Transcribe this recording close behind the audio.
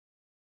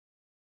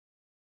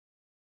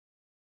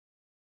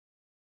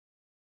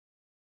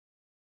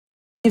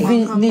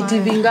Ni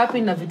TV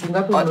ngapi na vitu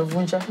ngapi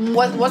umevunja?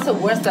 What's the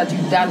worst that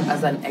you've done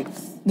as an ex?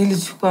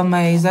 Nilichukua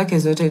mayai zake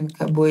zote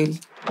nikaboil.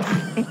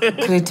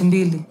 Crate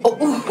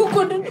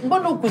 2.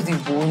 Mbona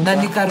ukuzivunja? Na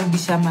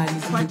nikarudisha mali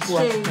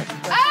zilikuwa.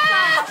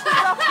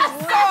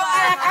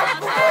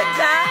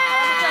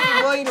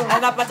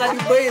 Anapata ni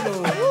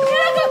boilo.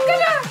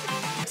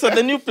 So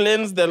the new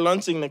planes they're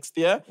launching next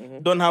year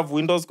don't have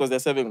windows because they're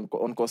saving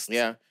on cost.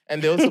 Yeah,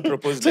 and they also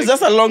proposed. So it's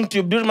just a long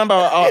tube. Do you remember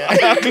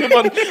our clip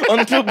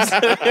on tubes?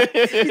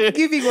 It's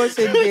giving us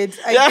a bit.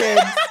 I can't.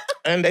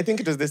 And I think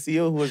it was the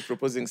CEO who was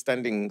proposing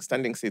standing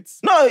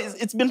seats. No,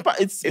 it's been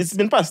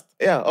passed.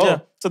 Yeah. Oh. Yeah.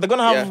 So they're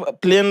gonna have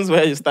planes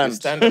where you stand. You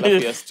stand up,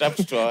 you're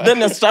strapped to Then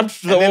you're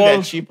strapped to the and wall. then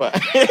they're cheaper.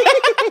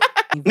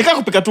 Nika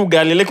kupika tu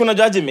ugali, like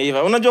unajua aje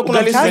imeiva. Unajua kuna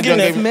Ugali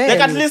zingine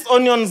like at least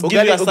onions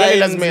give you a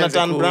size na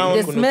turn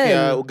brown.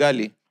 Kunukia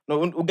ugali. No,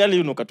 ugali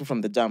unuka tu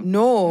from the jam.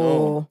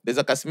 No. There's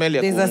a smell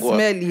ya kuungua. There's a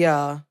smell,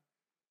 yeah.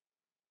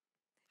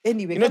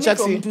 Anyway,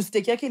 Chaxy, to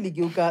steak yake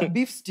ligeuka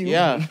beef stew.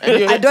 Yeah.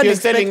 And you're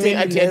telling me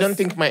I don't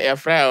think my air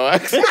fryer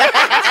works. Today,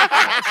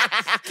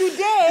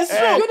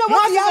 you know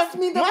what he asked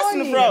me in the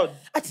morning?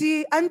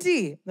 Ati,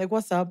 auntie, like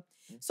what's up?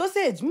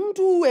 Sausage,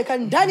 mtu weka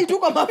ndani tu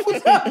kwa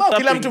mafuta.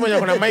 Kila mtu mwenye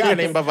kuna mic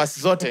anaimba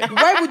verse zote.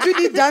 Why would you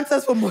need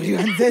dancers for Morio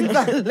and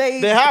Zenza?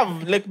 Like they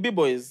have like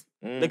B-boys.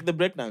 Like the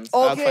breakdance.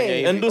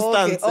 Okay. And do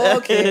stunts.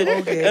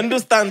 Okay. And do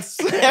stunts.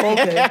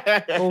 Okay.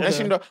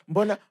 Nashindwa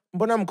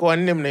mbona mko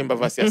wanne mnaimba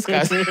verse ya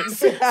ska? Si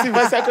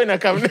verse yako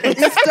inakaa mna.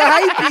 Mr.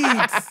 High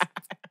Peaks.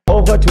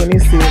 Over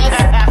 26.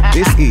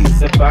 This is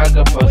the Brunch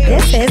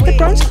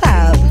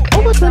Club.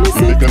 Over 26.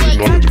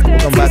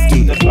 Welcome back to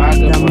the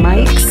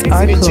mics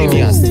are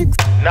closed.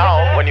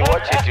 Now, when you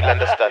watch it, you'll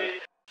understand.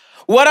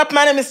 What up,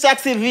 my name is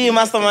Chaxy V,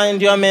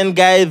 Mastermind, your main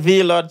guy,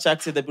 the Lord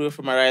Chaxy, the brew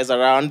from Mariah is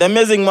around, the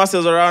amazing Mwass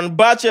is around,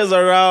 Batch is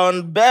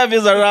around, Bev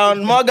is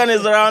around, Morgan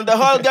is around, the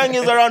whole gang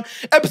is around.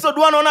 Episode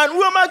 109,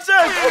 we're Max.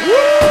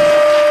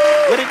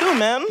 What do you do,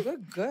 man? We're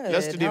good.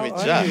 Just to do with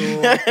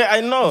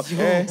I know.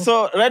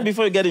 So, right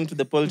before we get into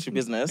the poultry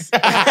business,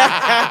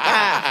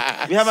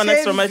 we have an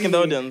extra mic in the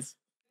audience.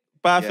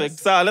 Perfect.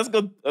 Yes. So, let's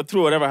go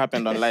through whatever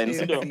happened online.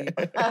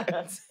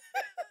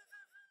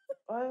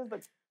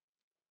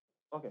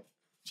 Okay.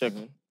 Check.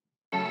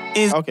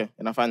 Okay,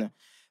 inafanya.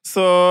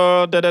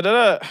 So,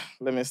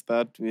 let me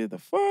start with the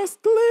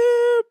first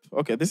clip.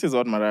 Okay, this is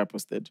what Mariah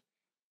posted.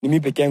 Ni mimi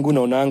peke yangu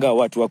naonanga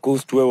watu wa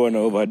coast wewe wana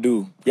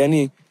overdo.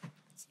 Yaani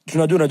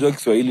tunajua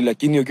Kiswahili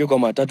lakini ukiwa kwa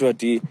matatu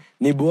ati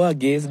ni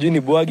boage, sijui ni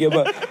boage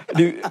hapa.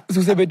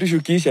 Usiseme tu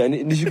shukisha,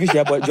 nishukisha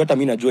hapa juu hata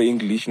mimi najua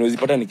English. Na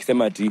uzipata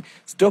nikisema ati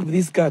stop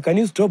this car. Can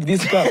you stop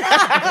this car?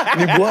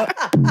 Ni boage.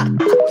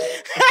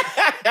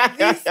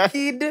 This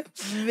kid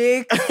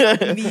makes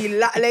me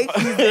like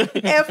he's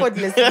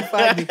effortlessly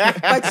funny.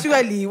 But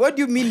surely, what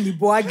do you mean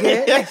Niboage?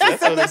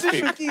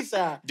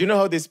 Do you know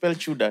how they spell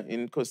Chuda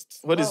in Coast?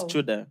 What is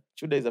Chuda?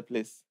 Chuda is a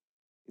place.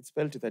 It's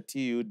spelled with a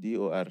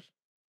T-U-D-O-R.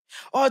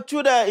 Oh,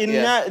 Chuda in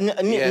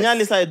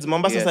Nyali sides,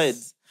 Mombasa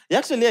sides.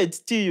 Actually, it's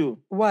T-U.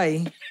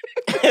 Why?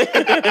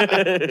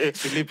 They're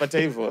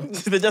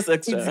just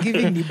extra. It's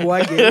giving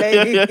Niboage.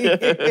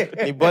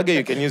 Niboage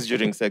you can use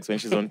during sex when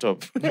she's on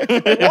top. What?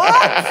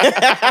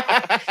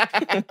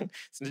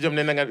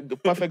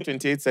 Perfect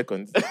 28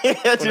 seconds.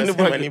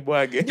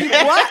 Niboage.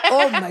 What?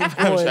 Oh my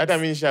God. Hata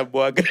mimi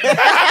nishabwaga.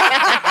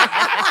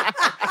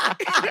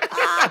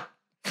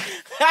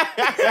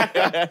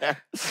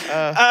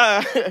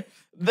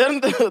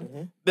 Then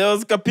there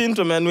was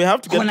Kapinto, man. We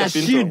have to get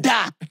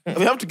Kapinto.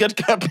 We have to get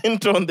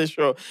Kapinto on the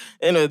show.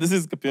 Anyway, this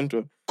is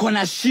Kapinto.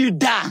 Kona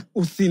shida,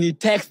 usini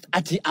text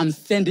ati I'm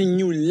sending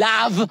you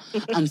love,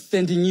 I'm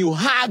sending you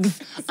hugs,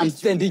 I'm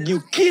sending you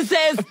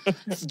kisses,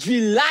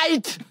 sijui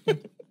light,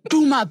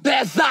 tuma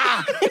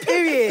pesa,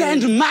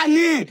 send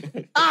money.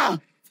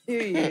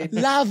 Period.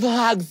 Love,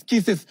 hugs,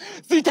 kisses.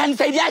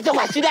 Sitanisaidia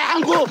kwa shida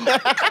yangu.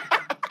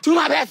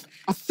 Tuma pesa.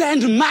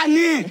 Send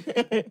money.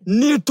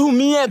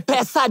 Nitumie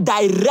pesa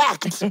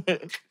direct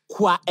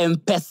kwa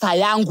M-PESA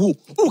yangu.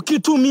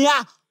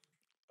 Ukitumia.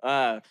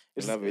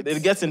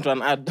 It gets into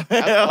an ad.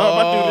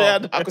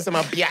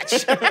 Akusema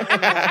biatch.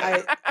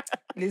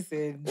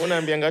 Listen.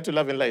 Unaambianga to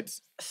Love and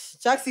Light.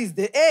 Chaxy is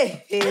the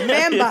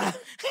member.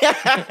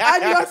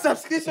 Annual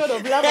subscription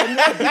of Love and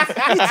Light.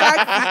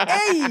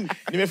 Chaxy,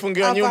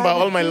 nimefungiwa nyumba,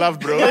 all my love,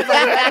 bro. Love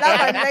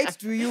and Light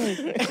to you.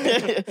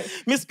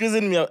 Miss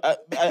Squeezing me.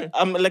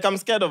 I'm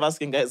scared of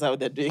asking guys how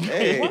they're doing.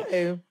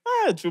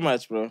 Why? Too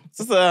much, bro.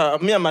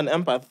 Me, I'm an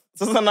empath.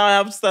 So now I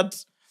have to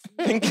start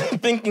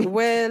thinking.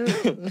 Well,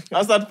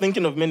 I'll start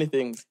thinking of many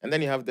things. And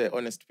then you have the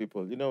honest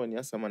people. You know, when you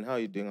ask someone, how are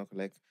you doing? I'm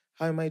like,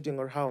 how am I doing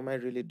or how am I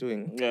really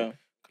doing? Yeah.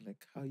 Like,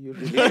 how are you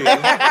really doing?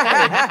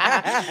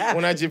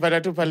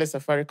 Unajipata tu pale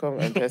Safaricom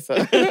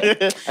M-PESA.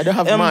 I don't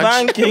have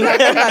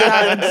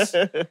much.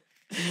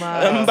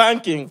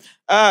 M-banking.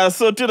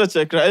 So Twitter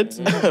check, right?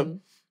 Mm-hmm.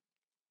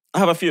 I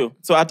have a few.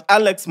 So at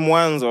Alex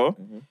Mwanzo,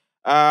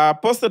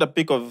 posted a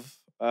pic of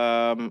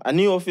a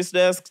new office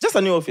desk, just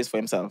a new office for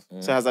himself.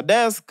 So he has a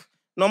desk,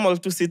 normal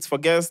 2 seats for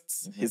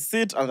guests, his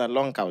seat, and a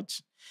long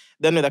couch.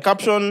 Then with a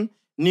caption,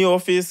 New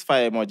office,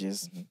 fire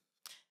emojis.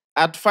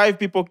 At 5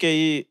 people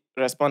KE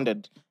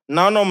responded.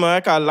 Now no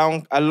umeweka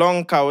a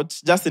long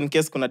couch just in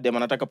case kuna dem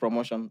anataka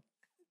promotion.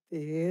 The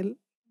hell?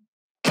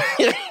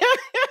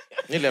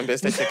 Niliambia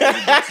Cheque.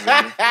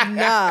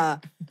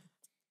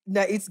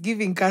 Nah, it's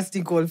giving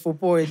casting call for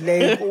porn.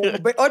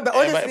 Like, but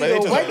honestly,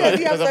 though, why does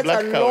he have such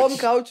a long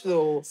couch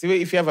though?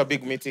 See, if you have a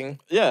big meeting,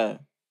 Yeah.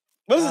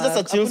 But this is just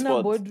a chill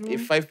spot. Boardroom.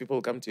 if 5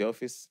 people come to your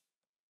office,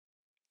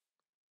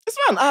 It's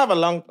fine. I have a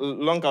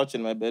long couch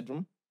in my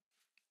bedroom.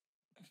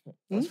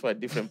 that's for a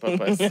different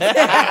purpose.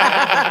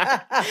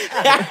 Why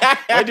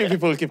do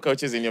people keep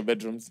couches in your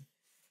bedrooms?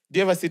 Do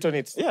you ever sit on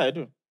it? Yeah, I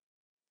do.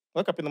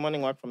 Wake up in the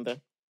morning, work from there.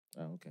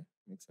 Oh, okay.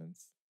 Makes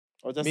sense.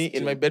 Or just Me, in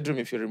chill. my bedroom,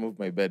 if you remove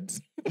my bed.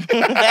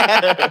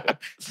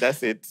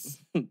 That's it.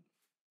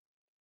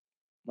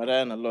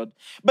 Mariah and a lot.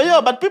 But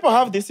yeah, but people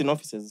have this in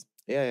offices.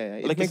 Yeah.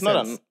 It Like makes it's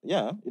not sense.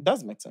 it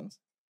does make sense.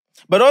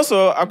 But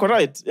also, ako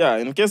right, yeah,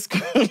 in case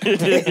kuna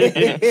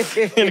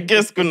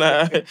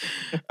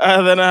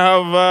then I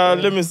have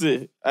let me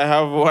see. I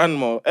have one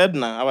more.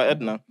 Our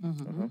Edna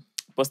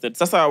posted.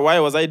 Sasa, why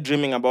was I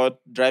dreaming about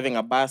driving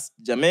a bus?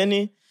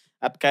 Jameni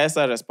at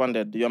Kaesa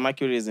responded, your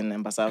Mercury is in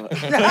Embasava.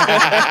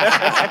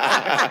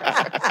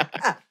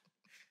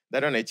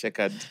 That one I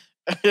checked.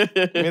 Me,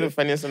 the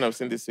funniest one I've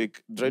seen this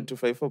week, Droid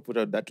 254 put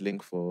out that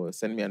link for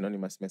send me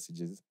anonymous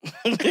messages.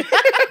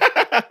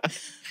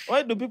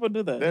 Why do people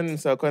do that? Then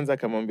so kwanza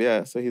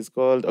kamwambia, so he's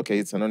called, okay,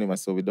 it's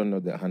anonymous, so we don't know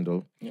their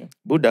handle. Yeah.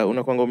 Buddha,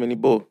 unakwanga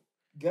umenibo.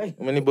 Guy.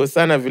 Umenibo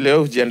sana vile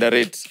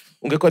ujiandarate.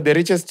 Ungekuwa the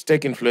richest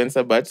tech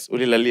influencer, but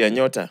ulilalia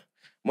nyota.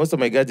 Most of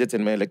my gadgets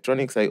and my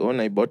electronics I own,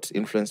 I bought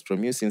influence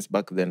from you since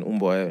back then.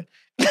 Umbo wewe.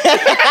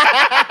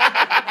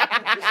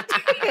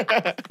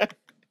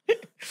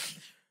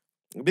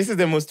 This is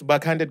the most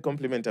backhanded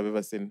compliment I've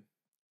ever seen.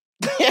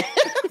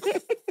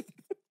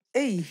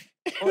 Hey,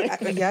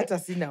 hata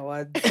sina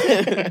words.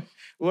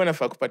 Wewe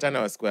unafaa kupatana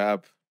wa square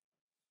up.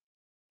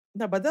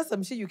 No, but that's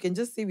some shit you can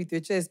just say with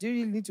your chest. Do you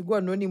really need to go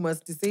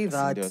anonymous to say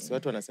that? Ndio, so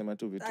watu wanasema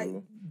tu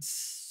vitu.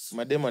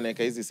 Mademo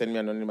anaeka hizi send me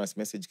anonymous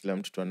message kila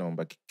mtu tu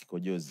anaomba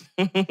kikojozi.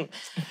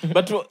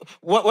 But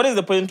what is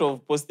the point of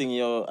posting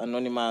your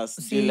anonymous?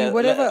 See,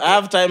 whatever- I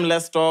have time,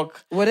 let's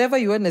talk. Whatever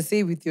you want to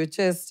say with your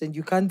chest and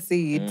you can't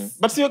say it.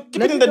 But so you're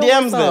keeping Let in me the know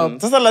DMs what's then.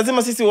 up. Sasa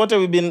lazima sisi wote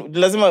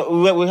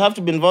we have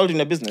to be involved in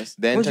the business.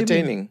 They're What do you mean?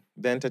 entertaining.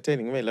 They're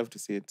entertaining. You may love to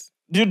see it.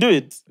 Do you do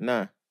it?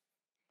 Nah.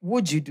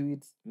 Would you do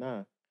it?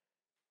 Nah.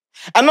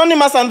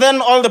 Anonymous and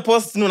then all the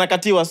posts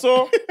nunakatiwa.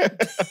 So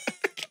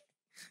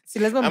Si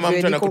lazima Ama mjue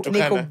mtu niko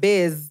anakutukana.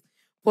 base.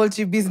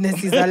 Poultry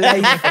business is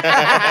alive.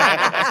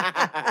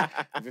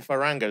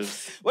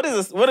 Vifarangers. what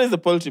is the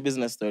poultry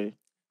business story?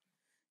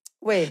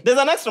 Wait. There's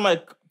an extra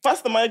mic.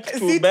 Pass the mic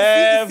to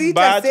Bev,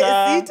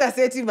 Bacha. Sita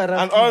seti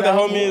marafiki and all the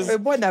zangu. homies.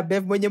 Mbona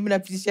Bev mwenye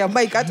mnapitisha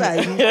mic hata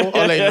hayuko.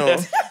 All I know.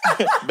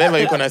 Beva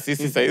yuko na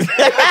sisi size.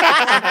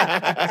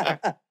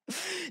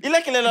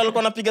 Ile kilele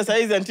alikuwa anapiga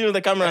saizi until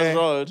the cameras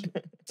rolled.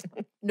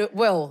 No,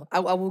 well, I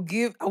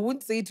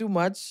won't say too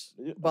much,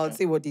 but I'll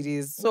say what it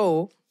is.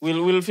 So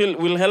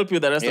We'll help you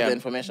the rest of Yeah. the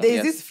information.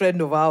 there's this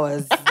friend of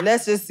ours.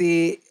 Let's just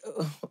say,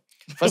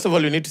 First of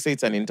all, you need to say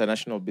it's an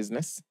international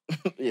business.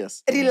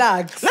 Yes.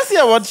 relax. Let's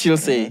hear what she'll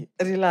say.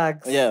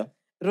 Relax. Yeah.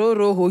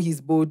 Row his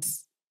boat,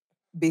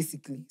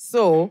 basically.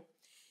 So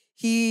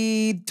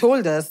he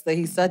told us that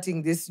he's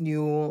starting this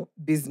new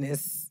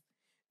business.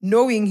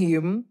 Knowing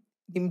him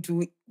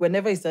to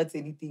whenever he starts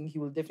anything, he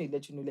will definitely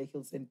let you know. Like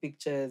he'll send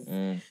pictures,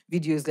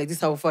 videos like this,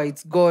 how far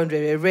it's gone,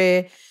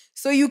 rare.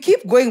 So you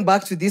keep going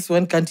back to this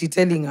one country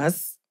telling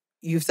us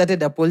you've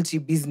started a poultry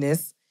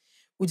business.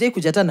 Ujai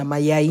kujata na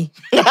mayai.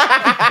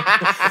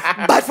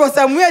 But for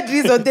some weird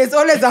reason, there's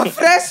always a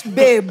fresh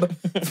babe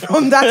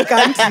from that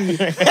country.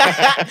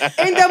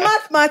 In the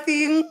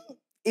mathing,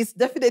 it's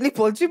definitely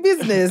poultry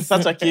business.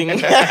 Such a king.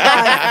 Love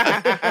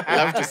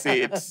to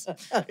see it.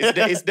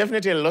 It's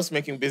definitely a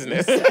loss-making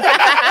business.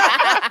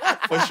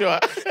 For sure.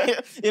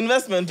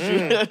 Investment.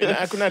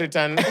 Hakuna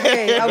return.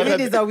 Hey, a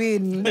win is a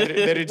win.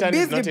 The return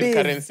is not in Biz.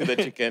 currency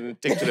that you can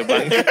take to the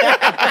bank.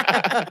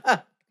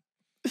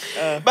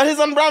 But he's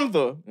on brand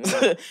though.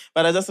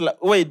 But I just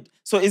wait.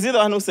 So is he the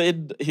one who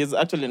said he's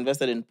actually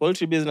invested in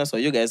poultry business, or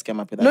you guys came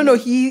up with that? No,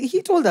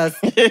 he told us.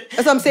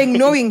 As I'm saying,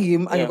 knowing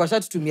him, and he got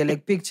to me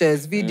like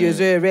pictures, videos,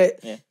 rare.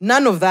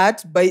 None of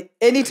that. But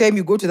anytime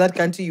you go to that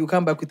country, you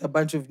come back with a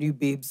bunch of new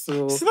babes.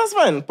 So See, that's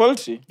fine.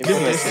 Poultry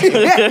business.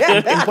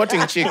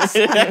 Importing chicks.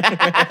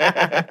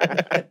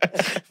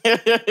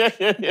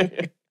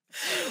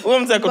 My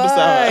my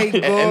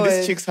And these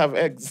God. chicks have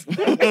eggs.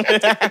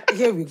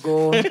 Here we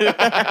go.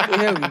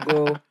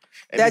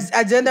 The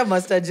agenda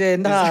must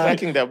agenda.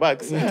 Cracking their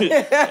backs. Ni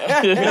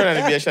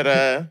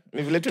biashara,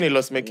 ni vile tu ni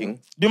loss making.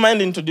 Do you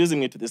mind introducing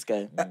me to this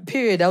guy?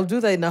 Period. I'll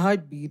do that in a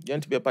heartbeat. You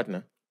want to be a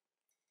partner?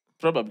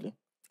 Probably.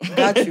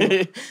 Got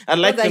you. I'd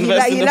like to He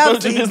invest in the loves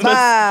poultry it, business.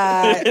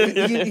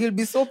 but he'll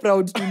be so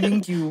proud to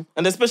link you.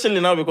 And especially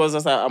now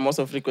because I'm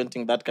also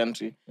frequenting that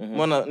country.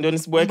 Mbona ndio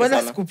nisiboeke Mbona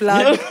sana.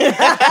 sikuplan?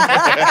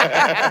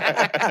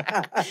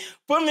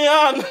 Put me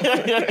on.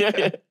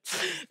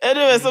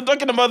 Anyway, so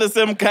talking about the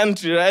same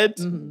country, right?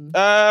 So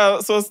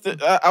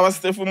our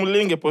Stefu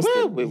Mulinge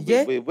posted.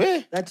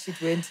 Wait. That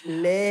shit went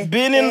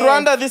Been in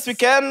Rwanda this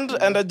weekend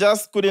and I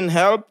just couldn't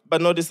help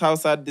but notice how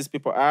sad these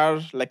people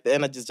are. Like the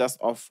energy is just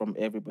off from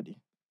everybody.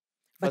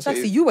 But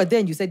Chaxy, you were there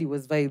and you said it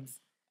was vibes.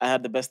 I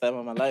had the best time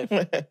of my life.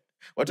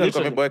 What was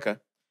called boyka?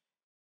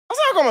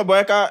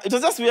 It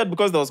was just weird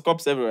because there was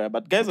cops everywhere,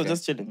 but guys were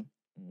just chilling.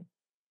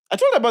 I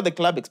told you about the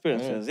club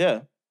experiences,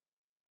 yeah.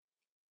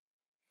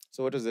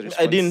 So what was the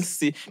response? I didn't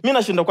see. Me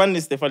nashinda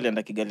kwani Stefan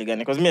alienda Kigali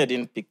gani because me I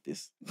didn't pick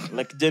this.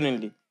 Like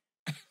genuinely.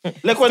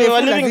 Like when we were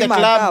leaving the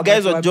club,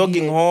 guys were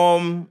jogging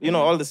home. You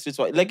know, all the streets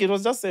were like it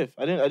was just safe.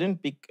 I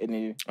didn't pick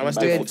any.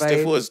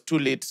 Stefan was too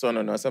late, so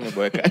no, some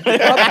boyka.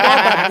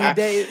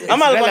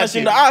 I'm all gonna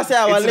shinda. Say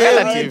our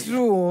relative.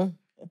 True.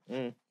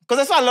 Because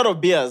I saw a lot of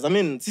beers. I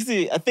mean,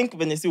 I think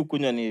when you see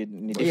ukunywa ni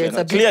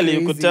different. Clearly,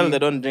 you could tell they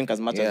don't drink as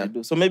much as you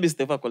do. So maybe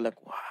Stefan could like,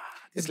 wow.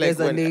 It's like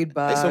when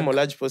I saw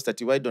Molaj post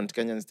that why don't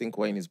Kenyans think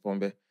wine is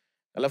pombe?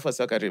 Alafu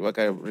wasa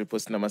waka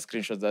repost na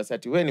screenshots za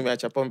sati we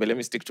nimeacha pombe, let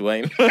me stick to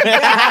wine.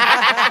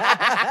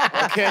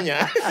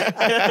 Kenya.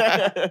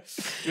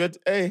 But,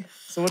 hey,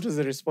 so what was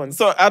the response?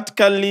 So at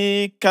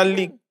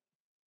Kalinda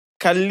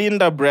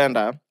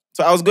Brenda.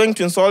 So I was going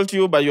to insult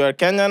you, but you are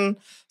Kenyan,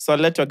 so I'll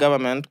let your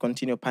government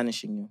continue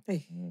punishing you.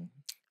 Hey.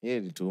 Yeah,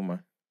 the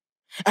tumor.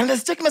 And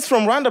there's checkmates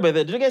from Rwanda by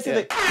there. Did you guys see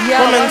the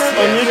comments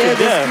on YouTube?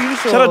 Yeah.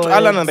 Shout out to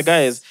Alan and the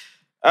guys.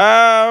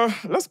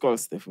 Let's call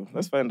Stefan.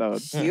 Let's find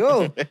out.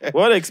 Yo.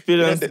 What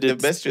experience the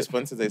best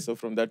responses I saw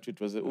from that tweet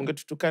was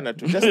ungetutukana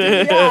to just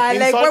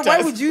like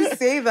why would you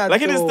say that?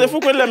 Like it is Stefan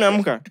kweli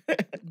ameamka.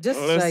 Just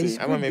try.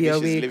 Ama maybe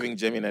she's living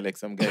Gemini like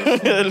some guys.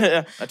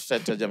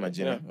 Atutaja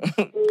majina.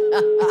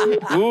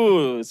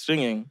 Ooh, it's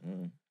ringing.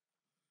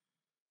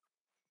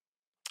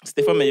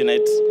 Stefan may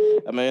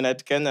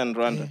unite Kenya and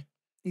Rwanda.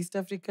 East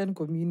African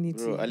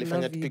community. Bro,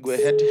 alifanya tupigwe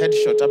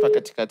headshot hapa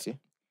katikati.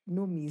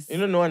 No miss. You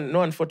know, no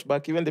one fought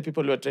back. Even the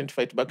people who were trying to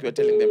fight back, we were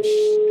telling them, shh.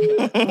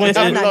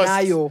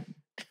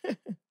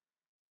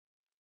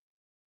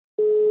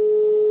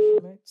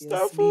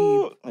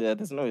 Stefu. Yeah,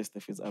 there's no way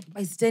Stefu's up.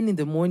 It's 10 in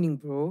the morning,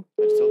 bro.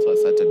 It's also a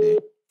Saturday.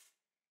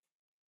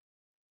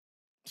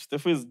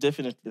 Stefu is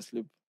definitely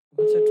asleep.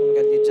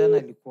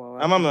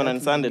 I'm on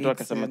Sunday tu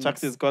akasema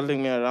Chaxy is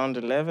calling me around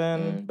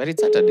 11. But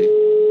it's Saturday.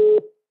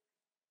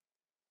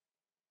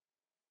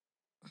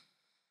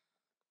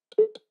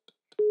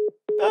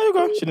 There you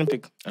go. She didn't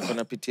pick. I'm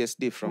gonna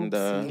PTSD from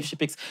the. She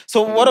picks.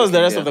 So what was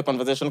the rest of the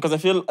conversation? Because I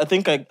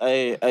think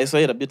I saw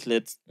it a bit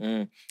late.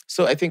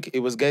 So I think it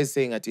was guys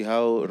saying at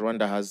how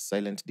Rwanda has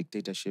silent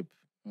dictatorship.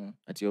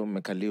 At your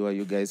Mekaliwa,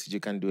 you guys, you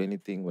can't do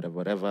anything,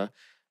 whatever.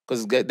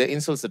 Because the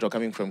insults that were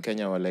coming from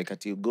Kenya were like,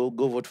 at you go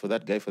vote for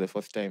that guy for the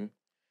fourth time.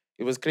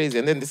 It was crazy.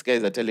 And then these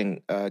guys are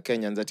telling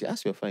Kenyans that,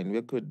 yes, we're fine,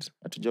 we're good.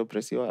 At job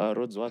press, our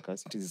roads work, our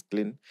city is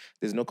clean.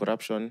 There's no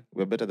corruption.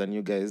 We're better than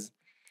you guys.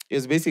 It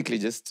was basically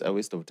just a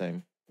waste of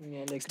time.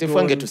 Yeah, like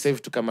Stefan get to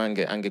save to kama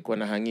angekuwa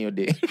na hangio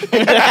day.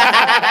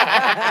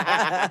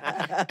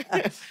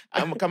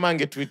 Kama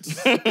ange tweet.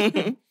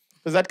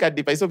 Because that got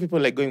deep. I saw people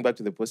like going back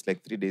to the post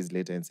like 3 days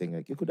later and saying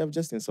like, you could have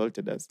just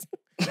insulted us.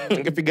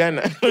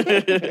 Angepigana.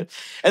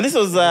 And this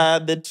was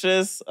the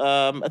Trace,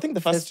 I think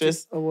the first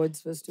Trace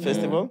Awards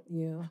Festival.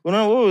 Yeah. What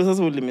was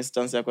also really missed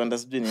chance ya kwenda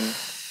sijui nini.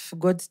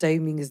 God's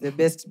timing is the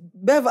best.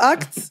 Bev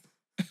acts.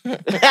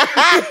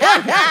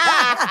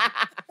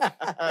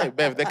 Hey,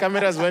 Bev, the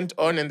cameras went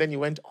on and then you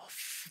went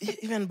off.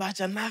 Even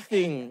Bacha,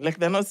 nothing. Like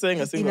they're not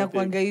saying a single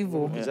thing.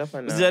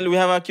 Yeah. We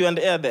have a Q&A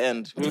at the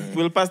end.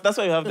 We'll pass. That's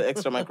why we have the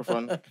extra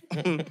microphone.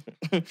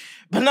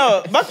 But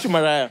now, back to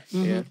Mariah.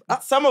 Yeah.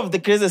 Some of the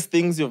craziest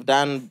things you've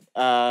done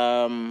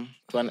to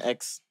an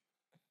ex.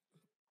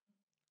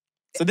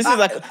 So this is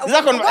like... Why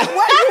are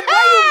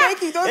you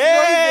making those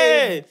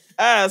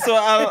noises? So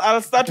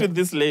I'll start with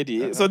this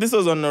lady. So this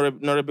was on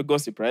Norebe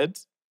Gossip, right?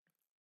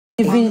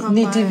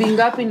 Ni TV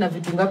ngapi na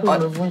vitu ngapi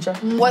umevunja?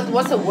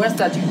 What's the worst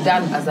that you've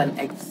done as an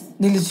ex?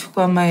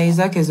 Nilichukua mayai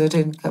zake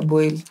zote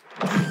nikaboil.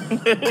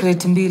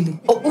 Crate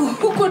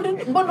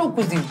 2. Mbona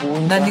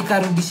ukuzivunja? Na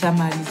nikarudisha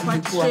mali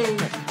zilikuwa.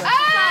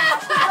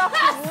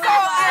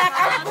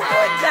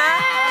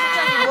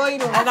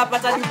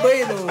 Anapata ni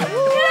boilo.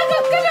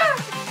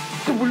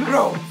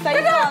 Bro.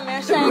 Sasa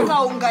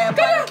ameshaika unga ya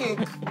pancake.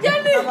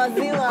 Na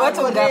maziwa.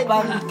 Watu unga ya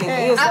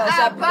pancake. Hiyo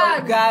sasa pika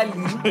ugali.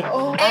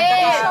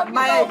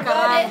 Mayai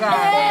karanga.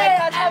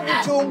 Umekata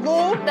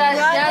vitunguu.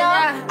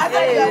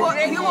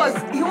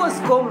 He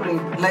was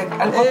comrade. Like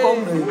alikuwa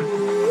comrade.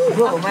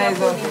 Bro, mayai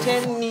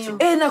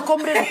zote. Na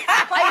comrade.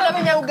 Haina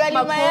mwenye ugali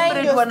mayai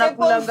ndio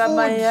wanakulanga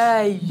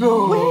mayai.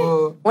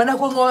 Bro.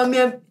 Wanakuanga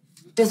wamia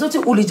tesote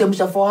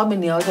ulichemsha for how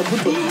many hours?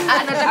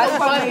 Anataka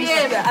kuambia.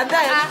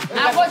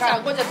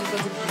 Ngoja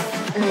tesote.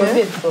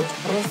 Nikwambie thought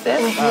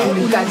process.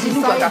 Ukajini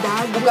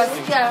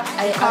ukasikia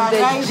I am the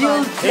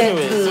jilted.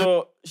 Anyway,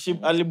 so she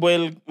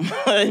aliboil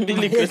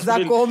mbili crispy.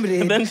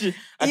 And then she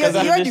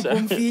hiyo ni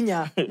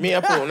kumfinya. Mi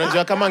hapo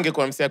unajua kama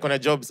angekuwa msee akona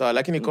job sawa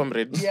lakini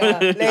comrade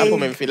hapo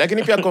memfi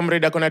lakini pia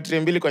comrade akona tray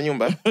mbili kwa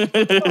nyumba.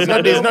 He's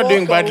not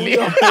doing badly.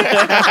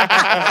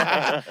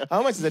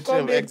 How much is a tray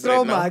of eggs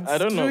right now? I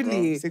don't know.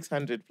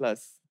 600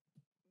 plus.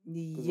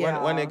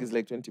 Yeah. One egg is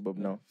like 20 bob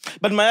now.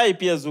 But mayai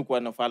pia zuku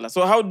anafala.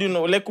 So how do you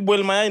know? Like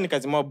kuboil mayai ni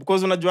kazi mob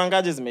because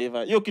unajuangaje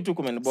zimeiva. Hiyo kitu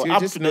kumeniboa. So you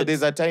just know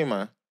there's a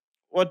timer.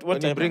 What when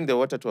timer? You bring the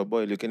water to a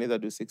boil, you can either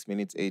do 6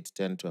 minutes, 8,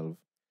 10, 12.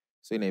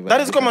 So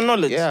that is common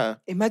knowledge. Yeah.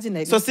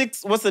 Imagine so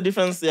 6, what's the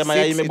difference? Yeah,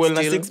 mayai imeboil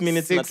na 6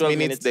 minutes na 12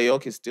 minutes. The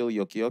yolk is still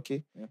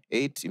yoki.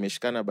 8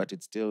 imeshikana but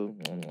it's still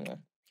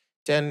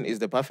 10 is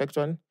the perfect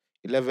one.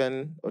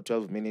 11 or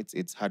 12 minutes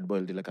it's hard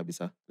boiled ila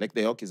kabisa. Like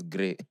the yolk is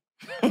grey.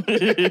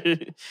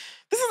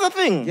 This is the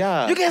thing.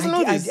 Yeah. You guys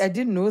know this. I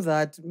didn't know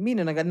that.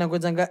 Mimi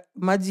nangojanga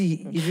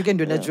maji if you can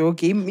do na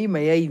okay. Mimi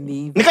mayai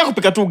ni. Nika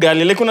kupika tu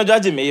ugali. Like unajua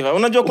aje imeiva.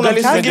 Unajua kuna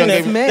vitu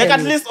vingine. Like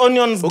at least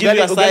onions give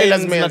you a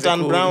sign na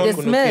turn brown.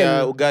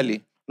 Kunukia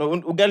ugali. No,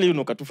 ugali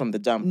unuka tu from the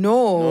jam.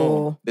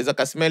 No. There's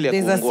a smell ya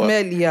kuungua. There's a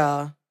smell,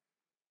 yeah.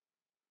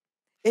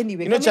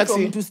 Anyway, you know,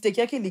 Chaxy, to steak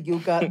yake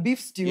ligeuka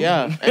beef stew.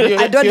 Yeah.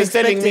 And you're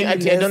telling me I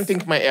don't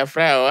think my air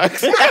fryer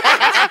works.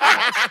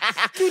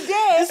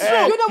 Today,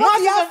 you know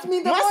what he asked me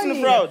in the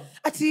morning?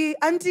 Ati,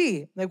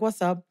 auntie, like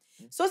what's up?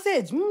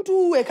 Sausage,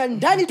 mtu weka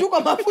ndani tu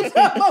kwa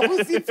mafuta ama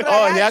usifry.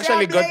 Oh, he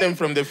actually got them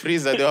from the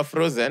freezer. They were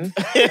frozen.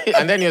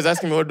 And then he was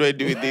asking me, what do I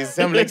do with these?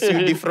 So I'm like, so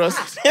you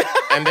defrost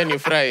and then you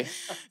fry.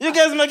 You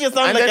guys make it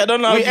sound and like I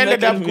don't know how we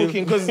ended up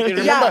cooking because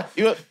remember, what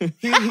do you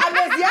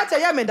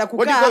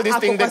call this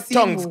thing? The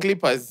tongs,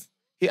 clippers.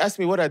 He asked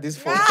me, what are these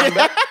for?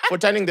 For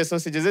turning the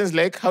sausages. And he's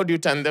like, how do you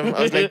turn them?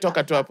 I was like,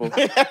 toka tu hapo.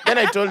 Then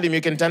I told him,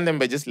 you can turn them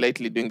by just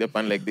lightly doing the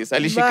pan like this.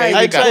 I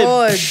tried.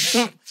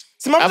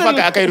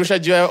 Akairusha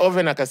juu ya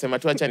oven akasema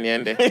tu acha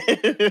niende.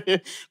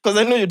 Because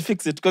I know you'd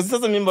fix it. Because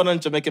sasa mimi mbona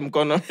nichomeke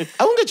mkono.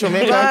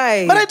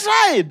 Aungechomeka. But I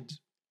tried.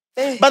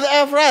 But the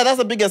air fryer, that's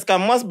the biggest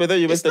scam. Must be there,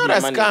 you wasted my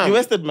money. Scam. You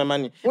wasted my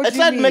money. What I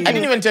tried making. I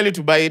didn't even tell you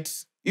to buy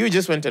it. You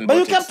just went and bought it.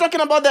 But you kept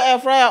talking about the air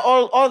fryer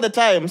all the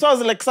time. So I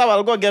was like,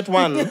 I'll go get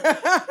one.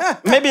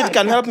 Maybe it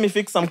can help me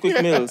fix some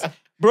quick meals.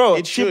 Bro,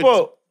 it should.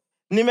 People,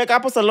 nimeka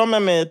hapo Salome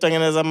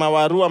metengeneza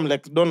mawaru. I'm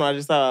like, don't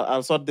worry, sir,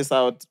 I'll sort this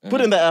out. Put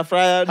in the air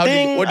fryer.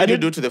 What did you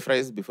do to the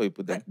fries before you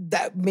put them?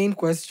 That main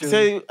question.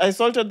 So I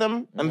salted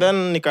them and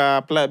then nika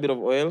apply a bit of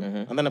oil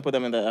and then I put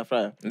them in the air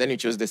fryer. And then you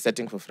chose the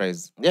setting for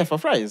fries. Yeah, for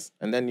fries.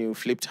 And then you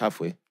flipped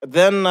halfway.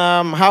 Then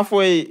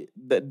halfway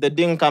the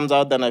ding comes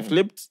out, then I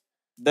flipped.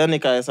 Then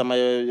nikasema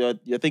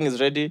your thing is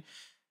ready.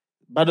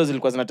 Bado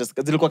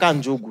zilikuwa kama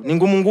njugu. Ni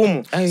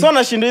ngumu. So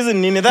nashinda hizi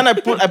nini. Then I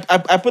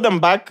put them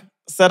back,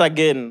 set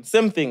again.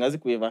 Same thing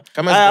hazikuiva.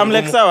 I'm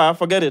like, sawa,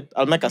 forget it.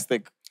 I'll make a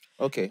steak.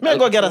 Okay. I'll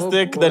go get a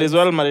steak that is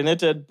well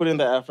marinated, put in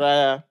the air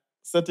fryer,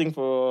 setting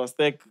for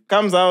steak.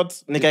 Comes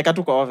out, nikaeka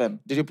tu kwa oven.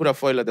 Did you put a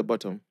foil at the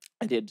bottom?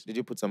 I did. Did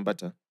you put some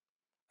butter?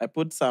 I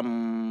put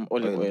some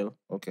olive oil.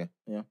 Okay.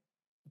 Yeah.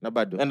 Na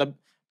bado.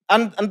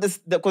 And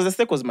because the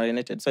steak was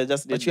marinated, so I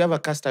just did. But you have a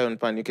cast iron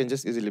pan, you can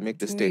just easily make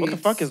the steak. What the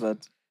fuck is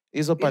that?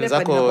 Hizo pan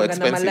zako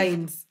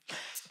expensive.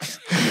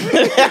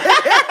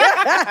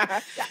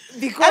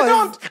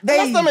 Because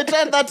last time I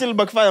tried that till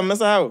backfire,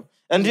 mess how.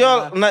 And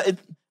you're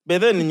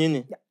better than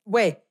nyinyi.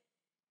 Wait.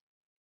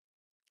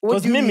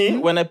 Because Mimi,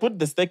 when I put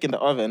the steak in the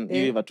oven,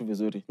 you iva tu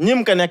vizuri.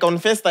 Nyim kaniaka on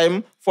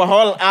FaceTime for a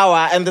whole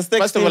hour and the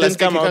steak still didn't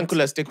come out. You can't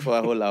cool a steak for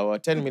a whole hour.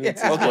 10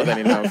 minutes is more than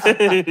enough.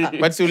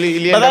 But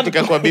ilienda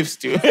tukakuwa beef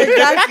stew.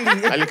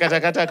 Exactly.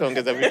 Alikatakata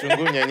akaongeza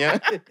vitunguu nyanya.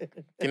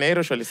 Kina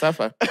Erosh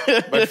walisafa.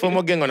 But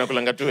FOMO gang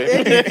wanakulanga tu.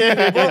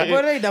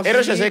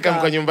 Erosh ashaika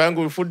kwa nyumba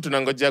yangu food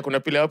tunangojea kuna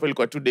pile hapo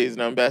ilikuwa 2 days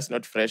naambia it's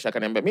not fresh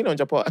akaniambia mimi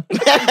naonja poa.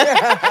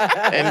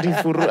 And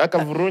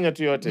akavurunya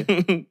tu yote.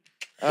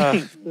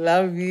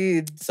 Love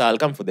it. So I'll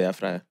come for the air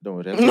fryer. Don't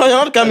worry. No,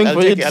 you're not coming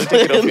for it. I'll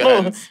take it off your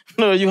hands.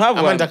 No, you have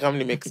one. I'm come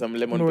to make some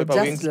lemon pepper just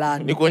wings.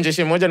 Learn.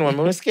 Nikuonjeshe moja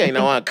niwaambie umesikia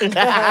ina work.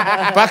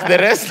 Pack the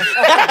rest.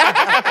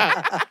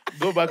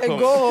 Go back home.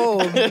 Go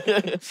home.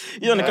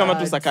 Hiyo ni kama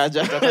tu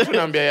sakaja.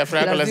 Tunaambia air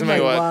fryer lazima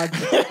i work.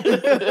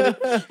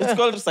 It's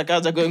called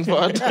sakaja going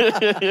forward.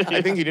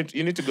 I think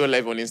you need to go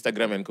live on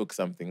Instagram and cook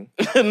something.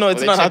 No,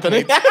 it's not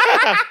happening.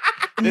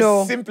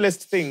 The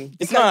simplest thing.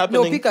 It's not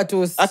happening. No, pick a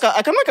toast. I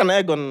can make an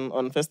egg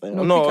on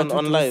FaceTime. No,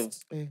 on live.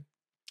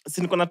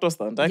 Si niko na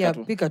toaster. Yeah,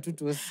 pick a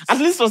toast. At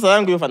least toaster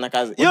yangu yofanya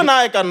kazi. You know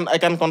I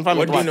can confirm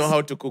what it. What do you know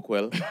how to cook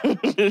well?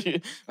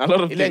 A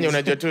lot of things. Ile yenye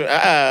unajua tu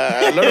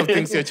a lot of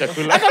things yo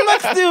chakula. I can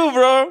make stew,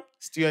 bro.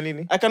 Stew ya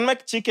nini? I can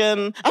make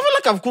chicken. I feel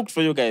like I've cooked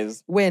for you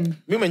guys. When?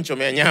 Mimi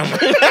umenichomea nyama.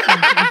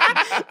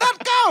 That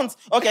counts.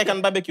 Okay, I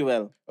can barbecue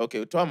well.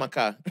 Okay, toa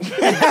makaa.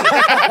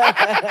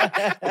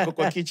 Uko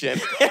kwa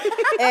kitchen.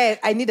 Hey,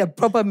 I need a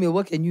proper meal.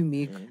 What can you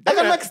make? I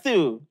can make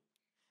stew.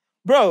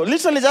 Bro,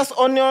 literally just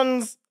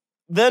onions.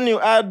 Then you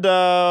add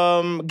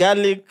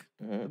garlic,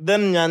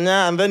 then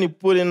nyanya, and then you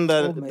put in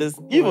this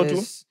evil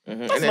too.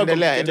 And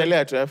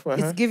endelea tu afu.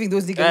 It's giving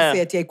those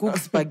niggas say I cook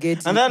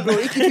spaghetti. And then bro,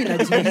 ikitu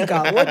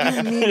inajibika. What do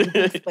you mean you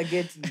cook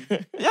spaghetti?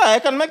 Yeah, I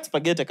can make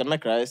spaghetti, I can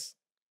make rice.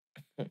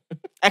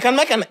 I can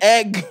make an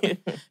egg.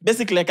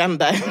 Basically, I can't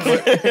die.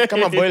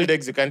 Come on, boiled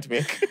eggs you can't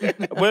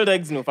make. Boiled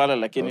eggs no fala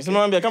lakini. Okay.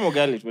 Simwambia kama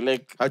ugali tu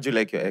like How do you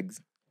like your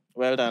eggs?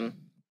 well done.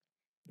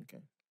 Okay.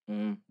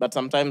 But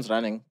sometimes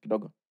running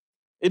kidogo.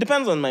 It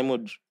depends on my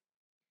mood.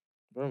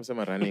 Bro, I'm saying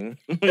running.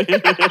 Yeah,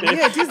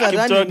 it is a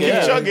running.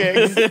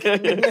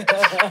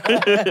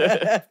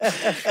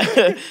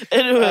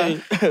 Anyway,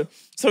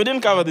 so we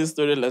didn't cover this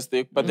story last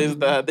week, but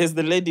there's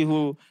the lady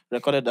who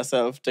recorded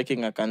herself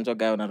taking a Kanjo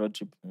guy on a road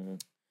trip.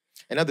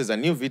 And now there's a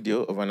new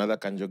video of another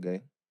Kanjo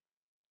guy.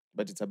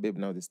 But it's a babe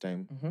now this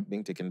time,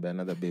 being taken by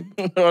another babe.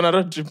 On a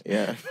road trip.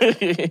 Yeah.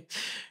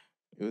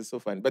 It was so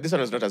fun. But this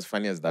one was not as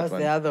funny as that That's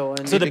one. the other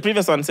one. So the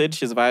previous one said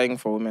she's vying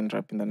for women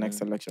rep in the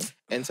next election.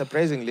 And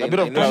surprisingly, A bit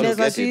of I know she'll Anaweza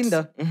get it.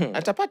 shinda.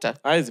 Atapata.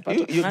 It's You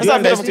a bit of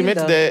underestimate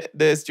Tinder.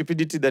 the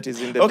stupidity that is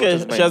in the Okay,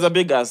 voters' she has mind. a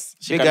big ass.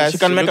 She Big can, ass, she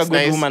can she make a looks good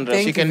nice. woman rep.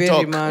 Thank She you can very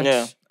talk. much.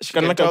 Yeah, she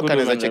can make a talk good and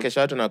woman as a rep.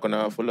 chekesha watu na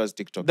kona followers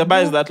TikTok. The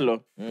bar is that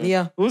low.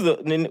 Yeah. Who's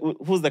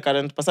the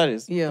current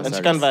Pasaris? Yeah. And she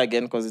Pasaris. can vie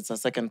again because it's a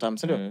second term.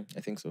 So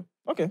I think so.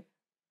 okay.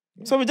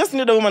 So we just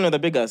need a woman with a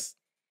big ass.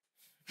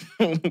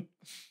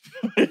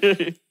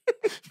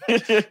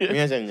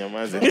 Miacha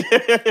ninyamaze.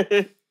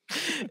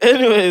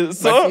 Anyway,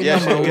 so But yeah,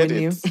 she'll get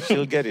Maoni. it.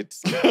 She'll get it.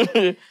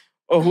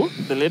 oh, who?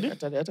 The lady?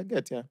 Ata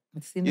get, yeah.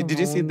 Sina Did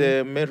you see maoni.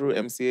 the Meru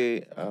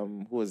MCA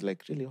who was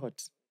like really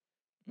hot?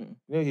 You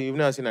know, you've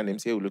never seen an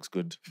MCA who looks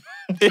good.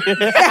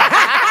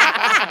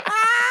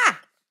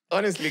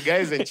 Honestly,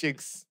 guys and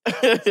chicks.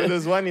 So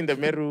there's one in the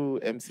Meru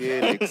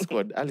MCA like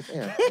squad.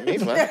 Yeah,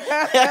 neighbor.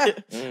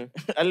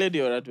 A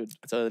lady or a dude?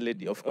 It's a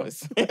lady, of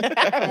course.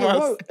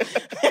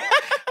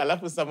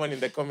 Alafu someone in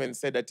the comments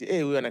said that,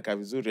 hey, huyu anakaa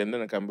vizuri. And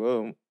then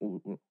akaambia,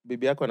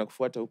 bibi yako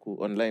anakufuata huku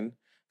online.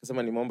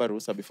 Kasema nimeomba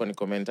ruhusa before ni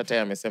comment. Hata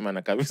yeye amesema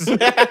anakaa vizuri.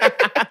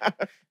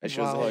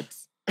 She was hot.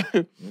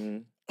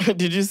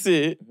 Did you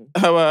see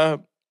our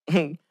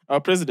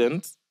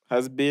president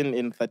has been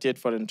in 38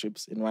 foreign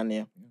trips in 1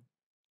 year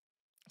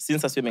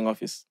since assuming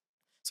office?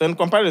 So in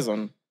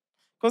comparison,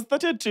 because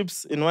 38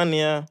 trips in 1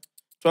 year,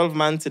 12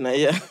 months in a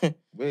year.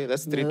 Wait,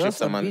 that's 3 Yeah, trips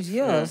that's a month. bit-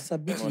 yeah, that's a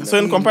bit So in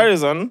insane.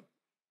 comparison,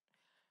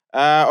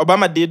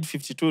 Obama did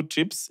 52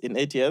 trips in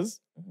 8 years.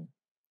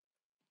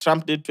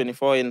 Trump did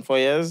 24 in 4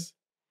 years.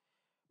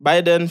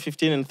 Biden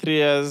 15 in 3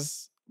 years.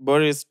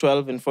 Boris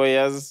 12 in 4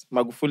 years.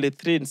 Magufuli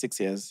 3 in 6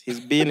 years. He's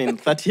been in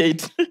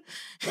 38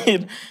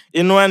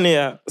 in 1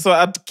 year. So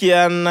at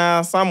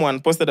Kiana, someone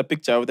posted a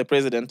picture of the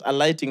president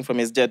alighting from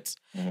his jet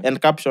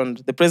and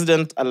captioned, "The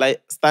president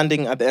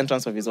standing at the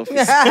entrance of his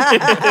office."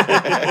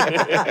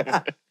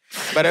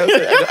 But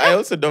I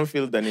also don't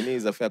feel that Nini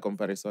is a fair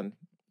comparison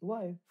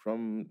Why?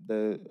 from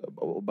the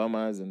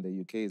Obamas and the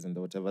UKs and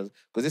the whatever.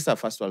 Because these are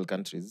first world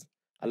countries.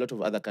 A lot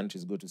of other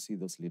countries go to see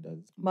those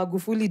leaders.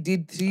 Magufuli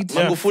did 3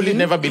 Magufuli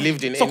never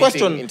believed in So anything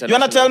question, international. you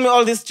want to tell me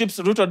all these trips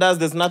Ruto does,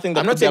 there's nothing that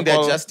I'm not could be saying they're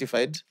called-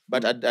 justified,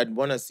 but I'd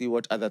want to see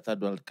what other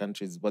third world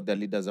countries, what their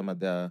leaders are,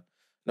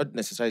 not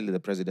necessarily the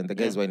president, the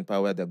guys who are in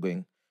power, where they're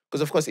going.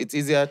 Because, of course, it's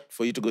easier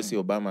for you to go see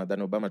Obama than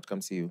Obama to come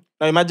see you.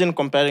 Now imagine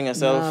comparing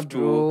yourself Nah, to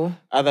bro.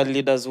 other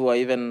leaders who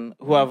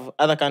have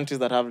other countries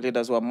that have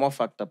leaders who are more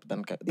fucked up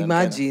than Kenya.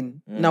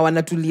 Imagine. Na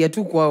wanatulia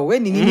tu kwao. We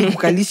ni nini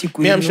kukalishi Me,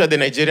 kwenu? I'm sure the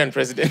Nigerian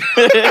president.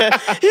 He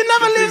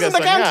never lives in the previous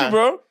one, country, yeah.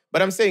 bro.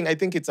 But I'm saying I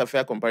think it's a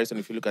fair comparison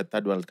if you look at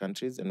third world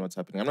countries and what's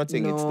happening. I'm not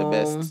saying it's the No.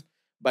 best,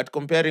 but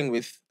comparing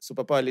with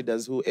superpower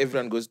leaders who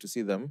everyone goes to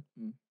see them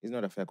is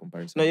not a fair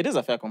comparison. No, it is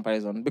a fair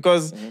comparison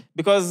because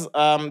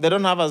they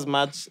don't have as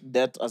much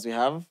debt as we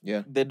have.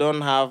 Yeah. They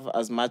don't have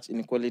as much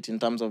inequality in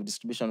terms of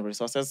distribution of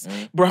resources.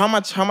 Bro, how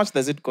much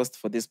does it cost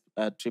for this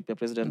trip, your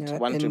president? Yeah,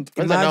 One and trip.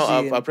 Kwanza now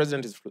imagine. our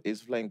president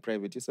is flying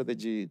private. You saw the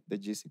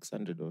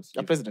G600 or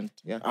Your president?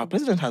 Yeah. Our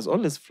president has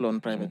always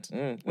flown private.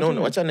 No,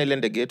 watch an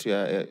island gate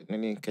to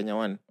Kenya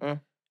One.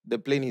 The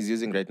plane he's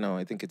using right now,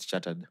 I think it's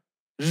chartered.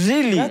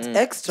 Really? That's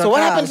extra So what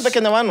cash. happened to the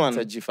Kenya One?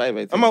 It's a G5, I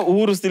think. Ama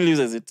Uhuru still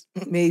uses it.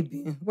 Maybe.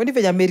 When if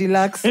you may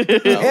relax.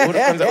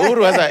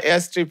 Uhuru has an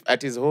airstrip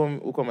at his home,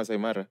 Uko Masai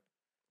Mara.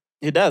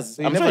 He does.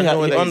 So you I'm never sure know he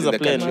whether owns he's in a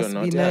the plane. country or Must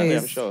not. be Yeah,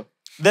 nice. I'm sure.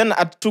 Then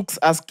at Tux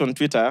asked on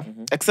Twitter,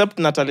 except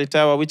Natalie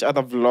Tawa, which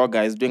other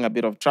vlogger is doing a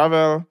bit of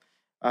travel?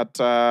 At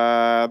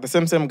the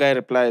same guy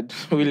replied,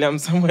 William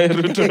Samuel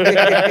Ruto.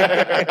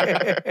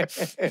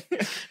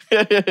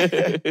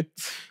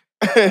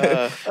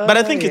 But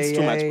I think it's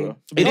too much, bro.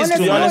 It is To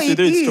too be much. honest with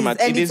you, it's too is, much.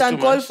 and It it's is too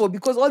uncalled much. for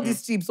because all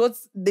these trips,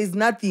 there's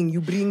nothing you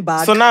bring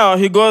back. So now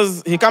he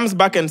comes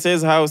back and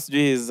says how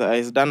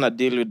he's done a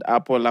deal with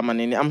Apple,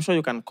 Lamanini. I'm sure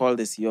you can call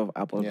the CEO of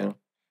Apple, bro.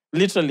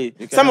 Literally.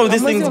 Some of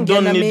these things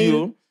don't need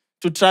you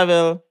to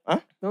travel. Huh?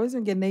 You always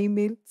get an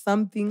email,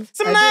 something.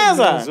 Some I don't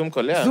know. nice. Zoom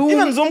call, yeah. Zoom.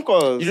 Even Zoom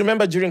calls. You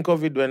remember during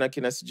COVID when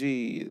Akina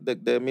Sijui,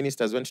 the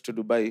ministers went to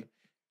Dubai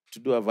to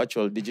do a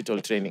virtual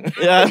digital training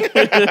Yeah.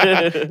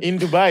 in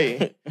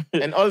Dubai,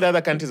 and all the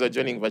other countries are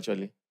joining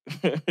virtually.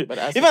 But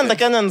as Even you the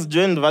said- Kenyans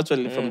joined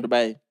virtually from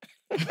Dubai.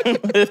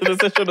 The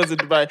session was in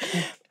Dubai.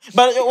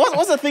 But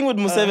what's the thing with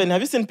Museveni?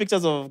 Have you seen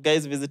pictures of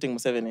guys visiting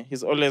Museveni?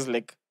 He's always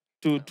like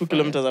two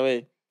kilometers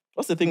away.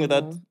 What's the thing with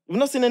that? You've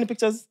not seen any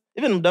pictures?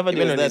 Even Mudavadi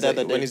Even was there the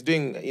other day. when he's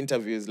doing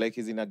interviews, like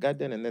he's in a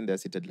garden and then they're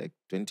seated like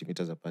 20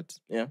 meters apart.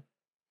 Yeah.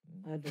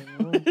 I don't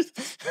know.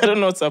 I don't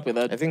know what's up with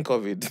that. I think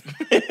COVID.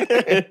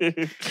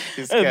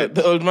 He's The, scared.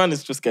 the old man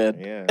is too scared.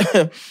 Yeah.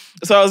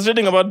 So I was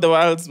reading about the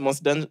world's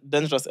most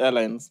dangerous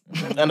airlines,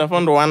 and I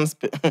found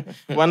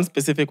one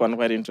specific one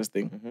quite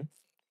interesting.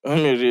 Let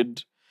me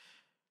read.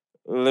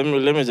 Let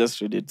me just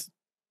read it.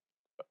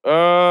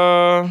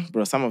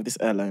 Bro, some of these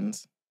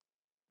airlines.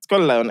 It's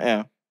called Lion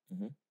Air.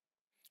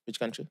 Which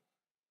country?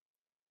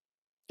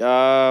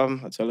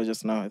 I'll tell you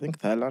just now. I think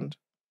Thailand.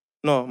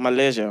 No,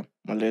 Malaysia.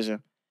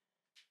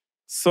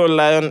 So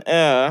Lion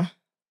Air.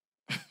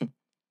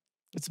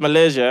 It's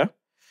Malaysia.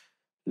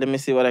 Let me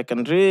see what I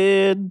can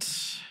read.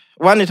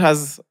 One, it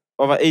has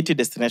over 80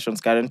 destinations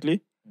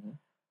currently.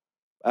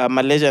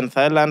 Malaysia and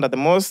Thailand are the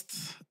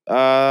most.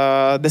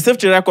 The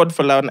safety record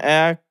for Lion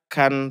Air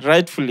can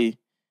rightfully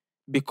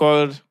be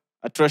called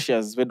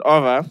atrocious, with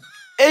over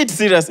 8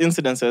 serious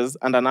incidences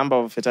and a number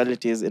of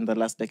fatalities in the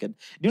last decade.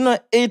 Do you know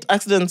 8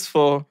 accidents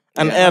for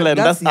an airline?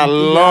 That's a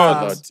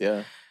lot.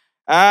 Yeah.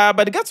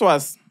 But it gets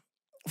worse.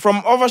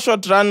 From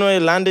overshot runway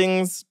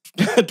landings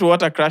to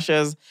water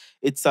crashes,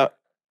 it's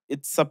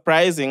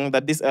surprising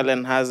that this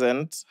airline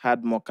hasn't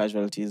had more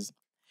casualties.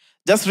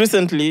 Just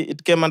recently,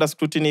 it came under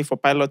scrutiny for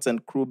pilots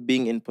and crew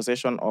being in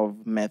possession of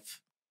meth.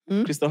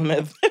 Crystal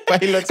meth.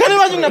 Pilots. Can you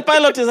imagine a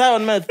pilot is high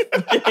on meth?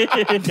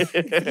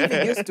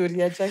 Your story,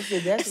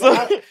 Chaxy.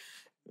 So,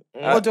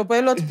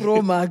 Autopilot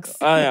Pro Max.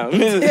 yeah.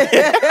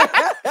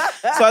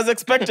 So as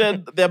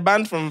expected, they're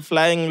banned from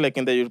flying like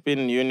in the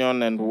European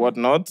Union and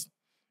whatnot.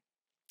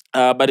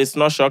 But it's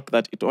no shock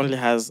that it only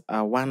has a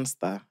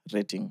 1-star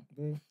rating.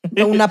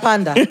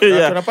 Unapanda.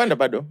 Yeah. Unapanda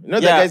bado. You know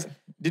that guys,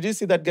 did you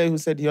see that guy who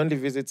said he only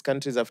visits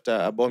countries after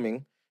a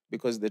bombing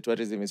because the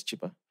tourism is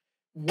cheaper?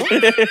 What?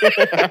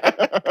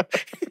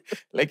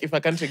 Like if a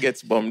country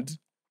gets bombed,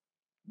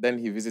 then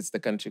he visits the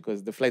country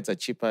because the flights are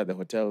cheaper, the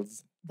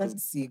hotels.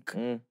 That's sick.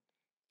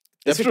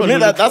 It's true.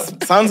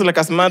 That sounds like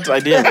a smart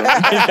idea.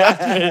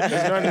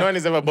 No one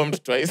is ever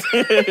bombed twice.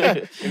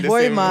 In the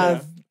Boy same-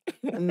 math.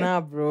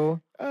 Nah,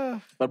 bro.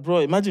 But bro,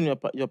 imagine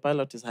your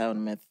pilot is high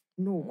on meth.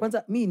 No,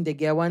 kwanza me in the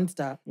gear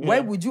 1-star. Why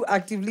would you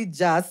actively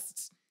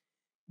just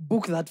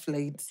book that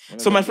flight?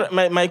 So my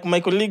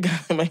colleague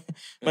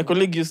my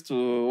colleague used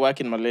to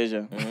work in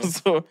Malaysia.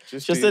 So she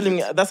was telling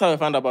me, that's how I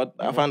found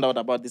out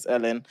about this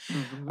airline.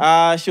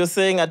 She was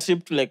saying a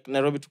trip to like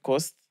Nairobi to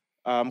coast.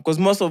 Because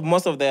most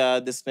of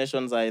their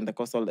destinations are in the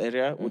coastal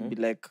area would be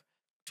like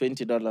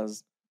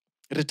 $20.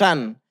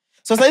 Return.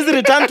 So size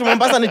return to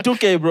Mombasa ni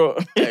 2K, bro.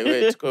 Yeah,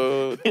 wait,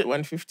 go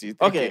 150.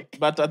 3K. Okay,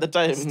 but at the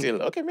time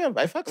Still, okay, man,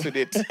 I fucks with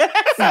it.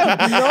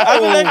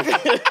 I'm like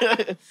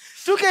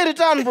 2K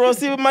return, bro.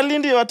 See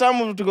Malindi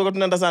watamu tuko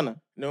tunaenda sana.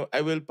 No,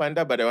 I will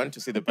panda, but I want to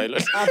see the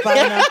pilot.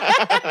 Hapana.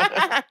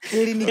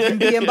 Heri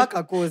nikimbie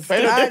mpaka coast.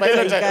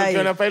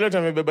 Ukiona pilot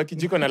amebeba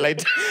kijiko na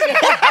light.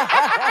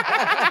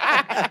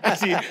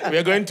 See, we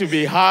are going to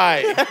be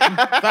high.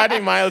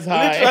 30 miles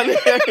high.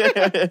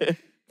 Literally.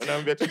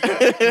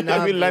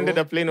 Have you landed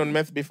a plane on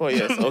meth before?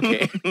 Yes,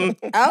 okay.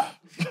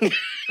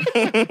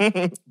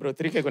 Bro,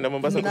 3K kwenda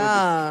Mombasa.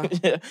 Nah.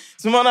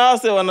 Simona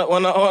say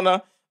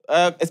wana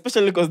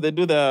especially because they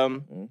do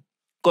the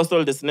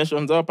coastal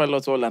destinations. Our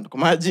pilots all land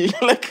Kumaji.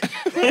 Like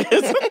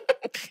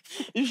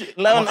you should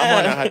on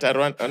a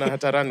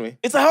hata runway.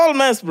 It's a whole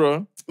mess,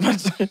 bro.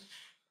 But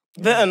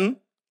then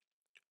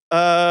wait,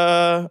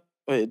 I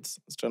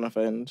was trying to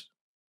find.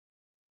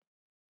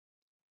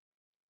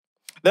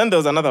 Then there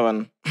was another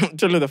one.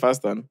 Tell you the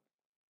first one.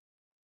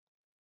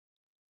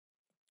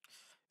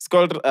 It's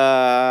called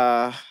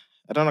I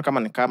don't know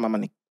kama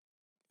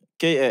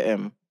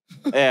KAM.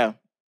 Yeah.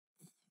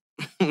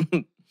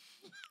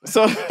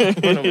 So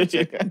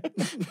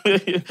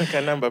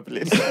number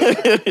plate.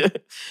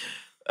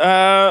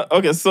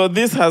 Okay, so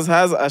this has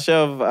a share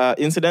of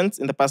incidents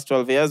in the past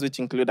 12 years, which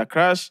include a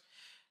crash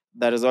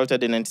that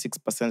resulted in 96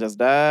 passengers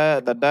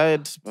that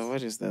died. But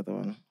what is the other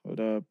one? Hold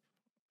up.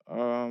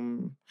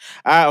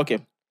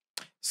 Okay.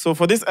 So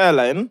for this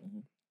airline,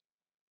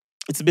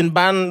 it's been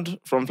banned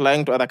from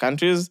flying to other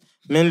countries,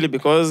 mainly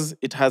because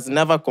it has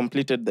never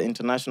completed the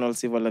International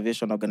Civil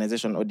Aviation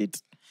Organization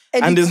audit.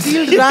 And it's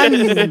still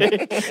running.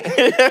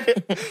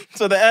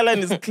 So the airline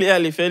is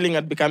clearly failing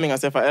at becoming a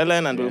safer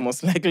airline and will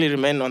most likely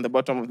remain on the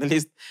bottom of the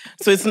list.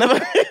 So it's never...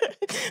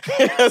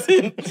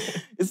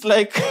 it's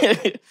like...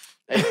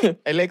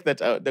 I like that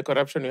the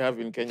corruption we have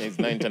in Kenya is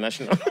now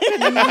international.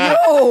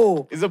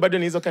 No! Is it bad in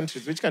these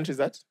countries? Which country is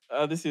that?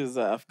 This is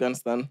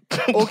Afghanistan.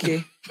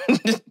 Okay.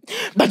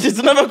 But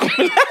it's never...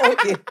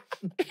 Okay.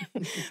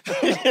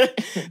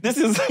 this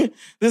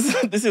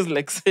is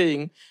like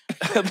saying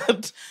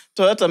that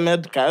Toyota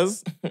made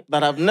cars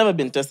that have never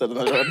been tested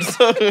on the road.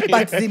 So,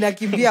 But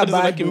zinakimbia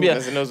bado. Na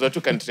zinauzwa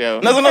tu country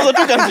yao.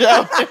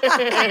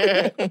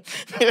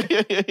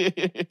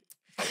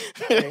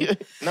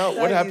 Now,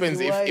 what happens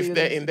if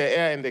they're in the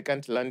air and they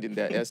can't land in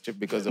their airstrip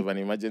because of an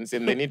emergency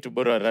and they need to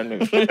borrow a runway?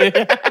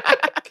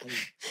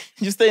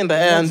 You stay in the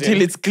air until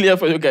it's clear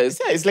for you guys.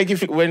 Yeah, it's like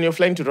when you're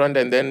flying to Rwanda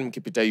and then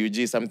Kipita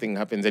UG, something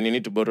happens and you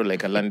need to borrow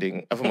like a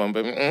landing.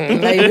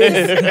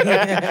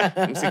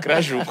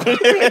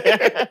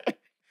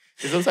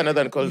 There's also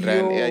another one called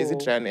Ryanair. Is it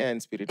Ryanair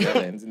and Spirit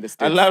Airlines in the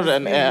States? I love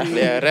Ryanair.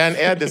 Yeah,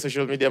 Ryanair, the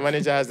social media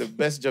manager, has the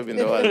best job in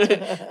the world.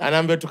 And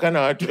I'm tukana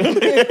watu.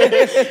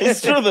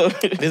 It's true though.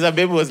 There's a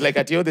baby who was like,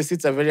 the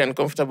seats are very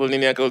uncomfortable.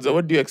 Nini akauza,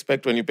 what do you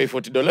expect when you pay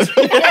 $40?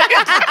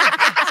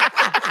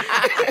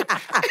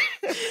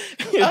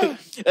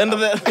 And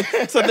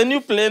so the new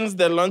planes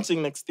they're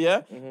launching next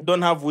year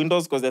don't have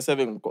windows because they're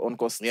saving on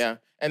cost. Yeah.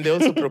 And they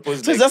also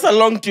proposed... So it's just a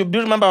long tube. Do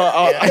you remember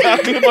our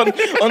clip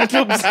on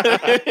tubes?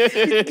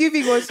 It's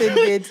giving Ocean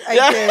Gate. I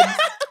can.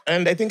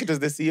 And I think it was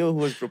the CEO who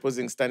was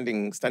proposing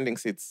standing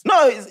seats.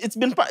 No, it's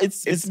been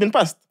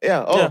passed.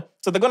 Yeah. Oh. Yeah.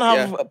 So they're going to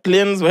have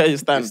planes where you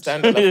stand. You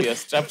stand up, you're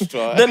strapped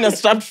to Then you're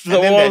strapped to the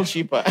and then wall. they're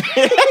cheaper.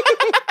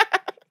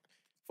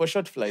 For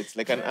short flights,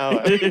 like an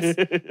hour.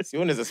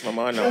 Sione za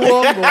simama wana.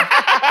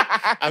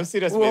 I'm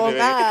serious, by the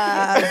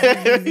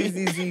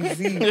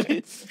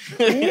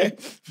way.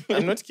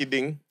 I'm not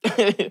kidding.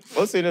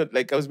 Also,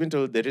 like I was being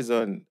told the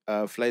reason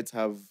flights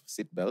have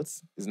seat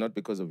belts is not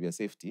because of your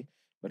safety,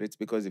 but it's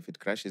because if it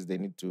crashes, they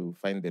need to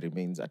find the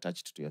remains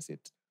attached to your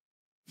seat.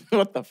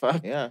 What the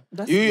fuck? Yeah.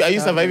 Are you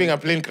surviving a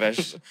plane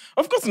crash?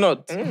 Of course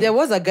not. There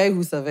was a guy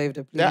who survived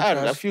a plane crash.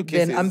 There are a few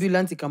cases. Then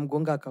ambulance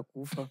ikamgonga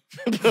akakufa.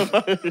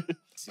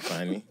 It's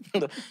funny.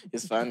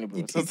 It's funny, bro.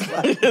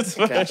 It's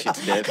funny. Shit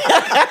dead.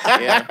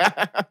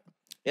 Yeah.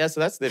 Yeah, so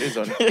that's the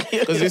reason.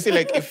 Because you see,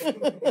 like, if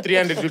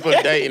 300 people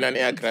die in an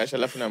air crash,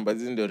 alafu number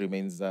zindo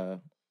remains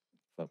mse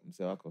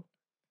wako.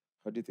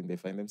 How do you think they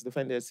find them? So they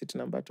find their seat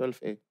number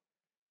 12A.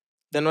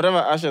 Then whatever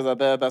ashes are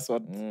there, that's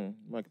what.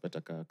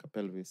 Makipata ka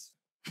pelvis.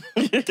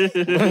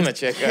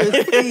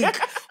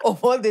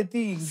 Of all the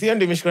things. See, and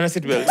the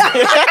seat belt.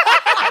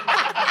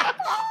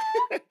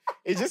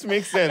 It just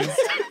makes sense.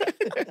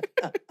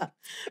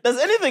 Does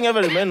anything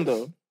ever remain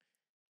though?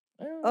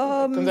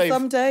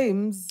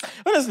 Sometimes.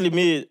 Honestly,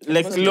 me,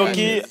 like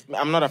low-key,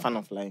 I'm not a fan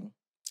of flying.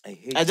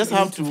 I just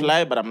have to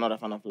fly, but I'm not a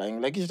fan of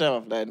flying. Like each time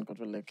I fly in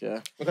control, like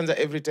Because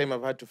every time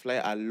I've had to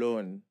fly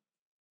alone.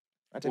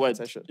 What?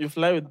 You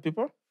fly with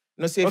people?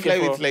 No, say fly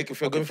with like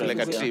if you're going for like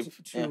a trip.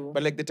 Yeah.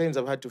 But like the times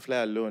I've had to fly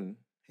alone.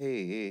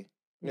 Hey.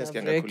 I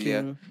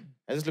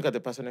just look at the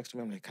person next to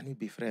me, I'm like, can we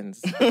be friends?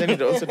 But then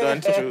you also don't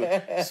want to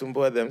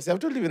sumbua them. See, I've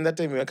told you even that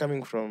time we were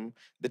coming from,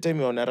 the time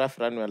we were on a rough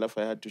runway,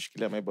 I had to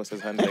shikilia my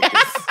boss's hand like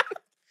this.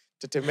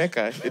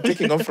 Tetemeka, you're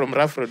taking off from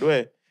rough road,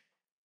 where?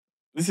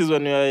 This is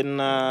when you're in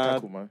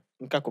Kakuma.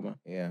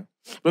 Yeah.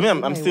 But me,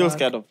 I'm still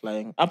scared of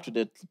flying. Up to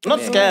date.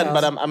 Not scared,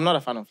 but I'm not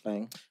a fan of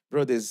flying.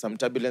 Bro, there's some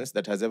turbulence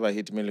that has ever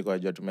hit me like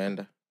wajua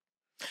tumeenda.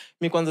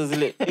 Mi kwanza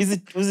zile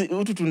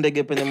utu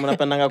tundege penye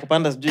mnapendanga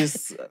kupanda sijui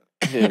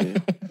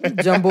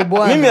Jambo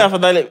bwana. Mimi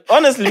afadhali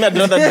honestly I'd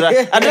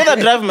rather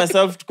drive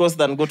myself to coast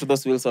than go to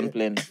those Wilson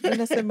planes.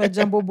 Nasema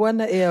Jambo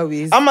Bwana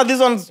Airways. Ama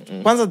these ones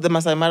kwanza the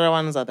Masai Mara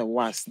ones are the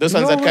worst. Those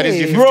ones that carries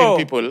you 15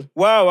 people.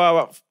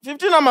 Wow.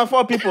 15 ama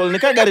 4 people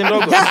nika gari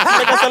ndogo.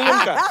 Nika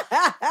salimka.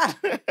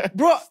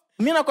 Bro,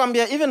 mi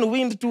nakwambia even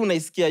wind too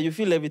unaisikia, you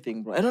feel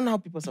everything, bro. I don't know how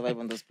people survive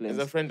on those planes.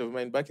 There's a friend of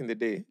mine back in the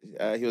day.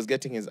 He was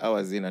getting his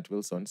hours in at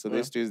Wilson. So they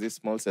used to use these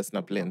small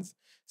Cessna planes.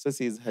 So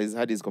he's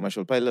had his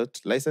commercial pilot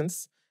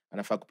license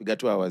and anafaa kupiga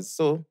 2 hours.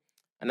 So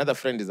another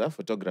friend is a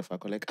photographer.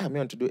 I like, I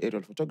want to do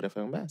aerial photography.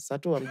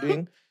 Sato, I'm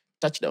doing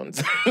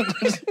touchdowns.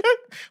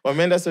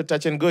 Wamenda, so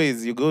touch and go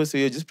is you go, so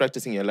you're just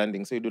practicing your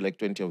landing. So you do like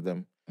 20 of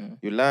them.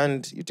 You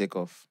land, you take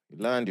off. You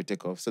land, you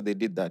take off. So they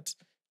did that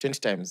 20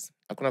 times.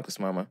 Hakuna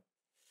kusimama.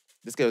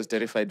 This guy was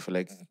terrified for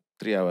like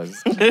 3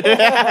 hours.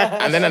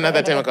 And then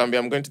another time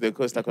I'm going to the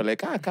coast. I was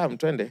like, come,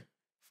 20.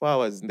 4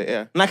 hours in the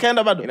air.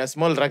 Nakaenda bado. In a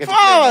small rocket 4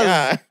 hours?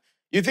 Yeah.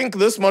 You think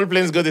those small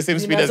planes go the same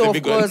speed as the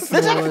big ones?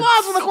 They take 4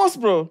 hours on the coast,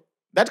 bro.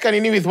 That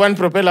Kanini with one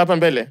propeller up and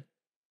belly.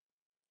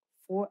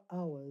 4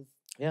 hours.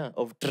 Yeah,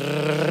 of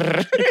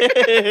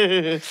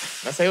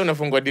Nasa hiyo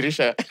unafungwa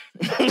dirisha.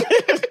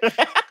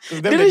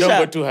 Because then they don't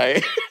go too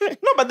high.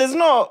 No, but there's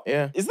no...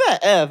 Yeah. Is there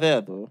air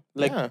there, though?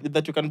 Like,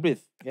 that you can breathe?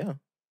 Yeah.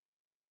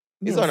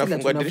 You think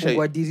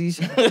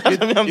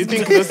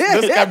those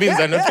cabins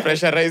are not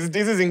pressurized?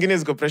 This is zingine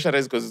ziko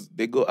pressurized because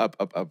they go up.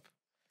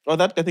 Oh,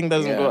 that I think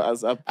doesn't go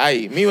as up.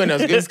 Me when I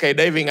was going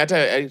skydiving,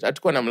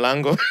 hatukuwa na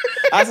mlango.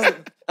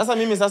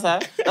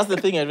 That's the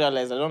thing I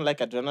realized. I don't like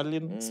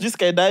adrenaline. Just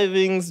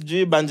skydiving,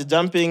 bungee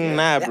jumping,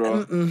 nah,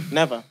 bro.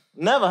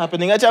 Never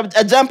happening. I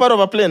jump out of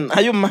a plane.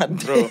 Are you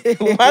mad, bro?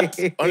 What?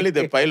 Only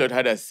the pilot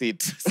had a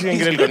seat. Si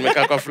wengine liko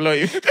nimeka kwa floor.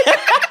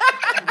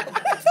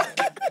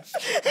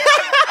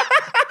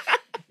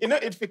 You know,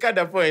 it got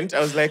a point. I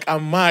was like,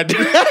 I'm mad.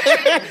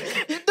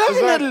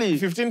 Definitely.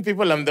 15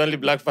 people, I'm the only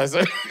black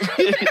person.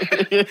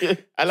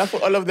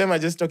 Alafu, all of them are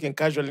just talking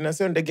casually.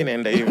 Nasio ndege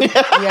naenda hivi.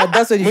 Yeah,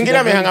 that's what you should Mwingine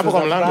have done. amehang hapo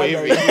kwa mlango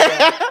hivi.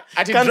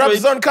 Ati drop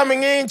zone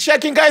coming in,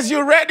 checking guys,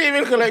 you ready?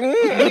 Even like,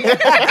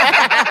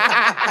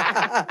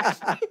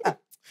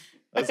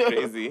 That's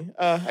crazy.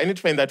 I need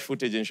to find that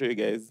footage and show you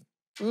guys.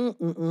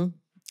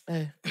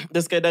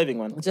 The skydiving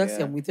one.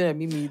 Jaxy, I'm with you and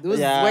Mimi. Those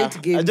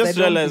white games, I just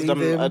realized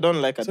I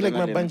don't like So like my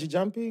adrenaline. bungee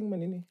jumping,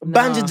 manini.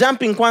 Bungee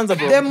jumping kwanza,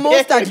 bro. The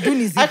most I do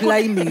is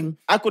ziplining.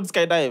 I could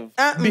skydive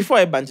before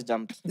I bungee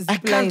jumped. I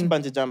can't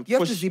bungee jump. You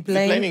have to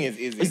zipline. Ziplining is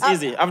easy. It's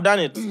easy. I've done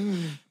it.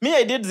 Me,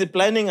 I did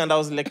ziplining and I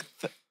was like,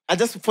 I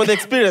just, for the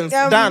experience,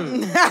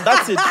 done.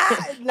 That's it.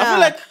 I feel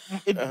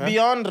like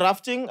beyond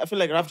rafting, I feel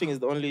like rafting is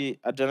the only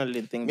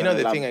adrenaline thing. You know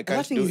the thing I can't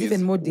Rafting do is is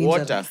even more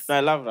dangerous. water. No, I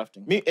love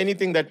rafting. Me,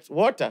 anything that's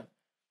water.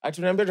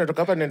 Atunaambia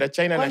tunatoka hapa naenda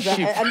China na ship.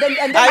 And then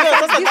I know, this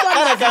that I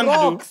one can't has do.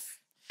 rocks.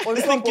 on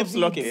This top thing of keeps it.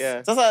 locking.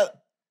 Yeah. Sasa,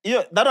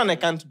 that one I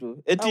can't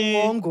do.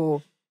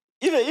 Mongo.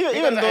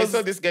 Even I those...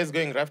 saw this guys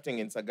going rafting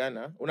in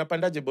Sagana.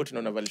 Unapandaje boat na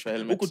unavalishwa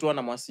helmet. Huku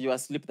tuona Mwass, you are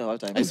asleep the whole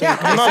time. I saw you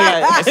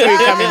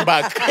coming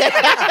back.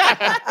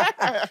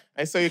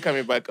 I saw you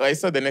coming back. I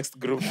saw the next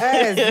group.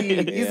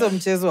 Hizo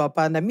mchezo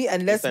hapana. Me,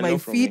 unless It's a my no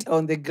from feet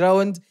on the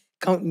ground,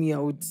 count me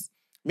out.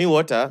 Me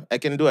water, I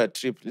can do a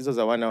trip. This was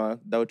a 1 hour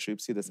DAO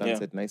trip. See the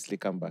sunset, nicely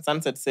come back.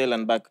 Sunset sail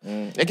and back.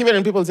 Like even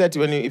when people say if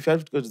you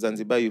have to go to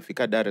Zanzibar, you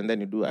fika Dar and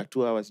then you do a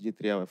 2 hours,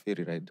 3 hour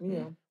ferry ride.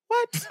 Yeah.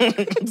 What?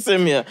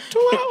 Same here.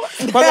 2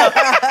 hours.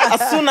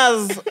 As soon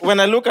as when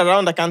I look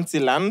around, I can't see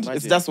land. Imagine.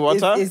 It's just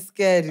water. It's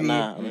scary.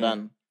 Nah, I'm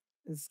done.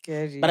 It's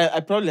scary. But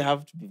I probably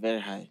have to be very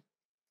high.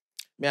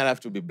 Me, I'll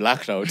have to be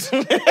blacked out.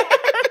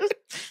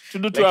 To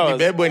do 2 hours.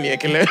 Nibebwe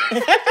niekele.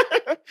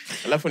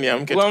 Alafu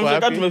niamke tuko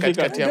hapi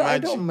katikati ya I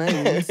maji. don't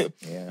mind.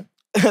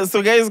 Yeah.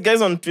 So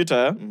guys on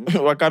Twitter,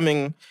 we're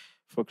coming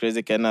for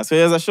Crazy Kenna. So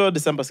he has a show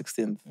December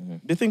 16th. Do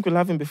you think we'll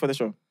have him before the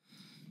show?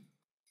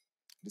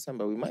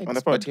 December we might, On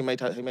the pod. but he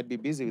might be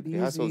busy with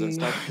rehearsals and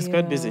stuff. He's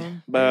quite busy.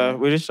 But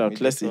we reached out.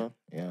 Let's see.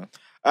 Yeah.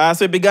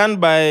 So it began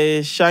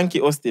by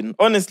Shanky Austin.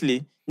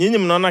 Honestly, nyinyi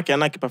mnaona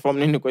Kenna akiperform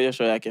nini kwa hiyo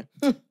show yake?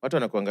 Watu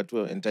wanakuanga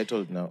tu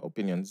entitled na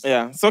opinions.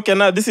 Yeah. So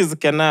Kenna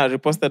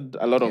reposted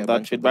a lot of that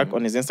bunch of feedback them.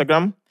 on his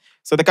Instagram.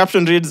 So the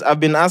caption reads, I've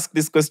been asked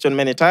this question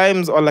many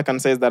times. All I can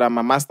say is that I'm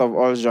a master of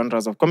all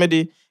genres of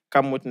comedy.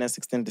 Come witness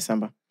 16th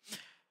December.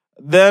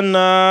 Then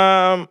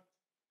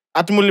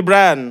Atmuli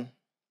Brian.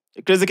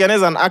 Crazy Kenna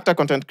is an actor,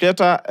 content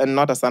creator, and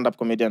not a stand-up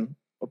comedian.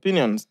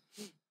 Opinions.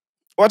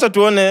 Wacha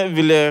tuone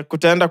vile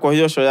kutaenda kwa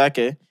hiyo show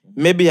yake.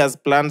 Maybe he has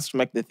plans to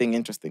make the thing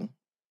interesting.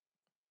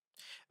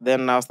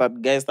 Then now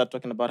guys start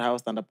talking about how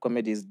stand-up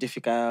comedy is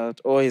difficult.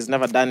 Oh, he's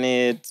never done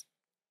it.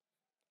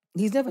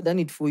 He's never done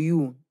it for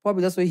you.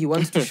 Probably that's why he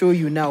wants to show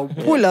you now.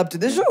 Pull up to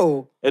the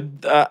show.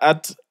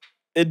 At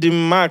Eddie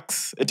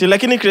Max. Eti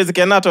lakini Crazy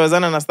Kenna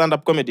atawezana na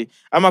stand-up comedy.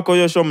 Ama kwa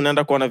hiyo show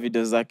mnaenda kuona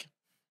videos zake.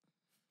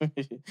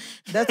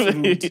 That's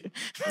rude.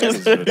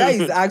 That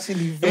is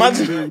actually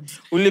very rude.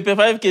 Ulipe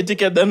 5k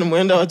ticket then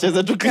muenda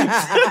wacheze tu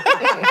clips.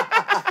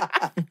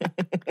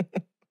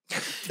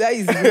 That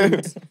is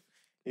rude.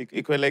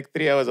 Equal like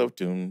 3 hours of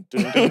tune.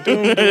 You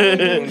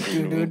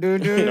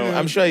know,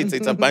 I'm sure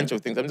it's a bunch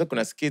of things. I'm just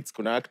kuna skits,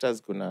 kuna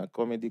actors, kuna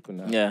comedy,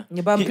 kuna. Yeah.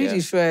 Yeah, but I'm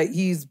pretty sure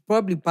he's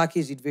probably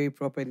packaged it very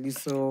properly.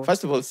 So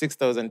First of all,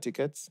 6,000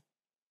 tickets.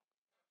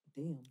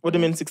 damn. What do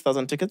you mean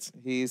 6,000 tickets?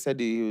 He said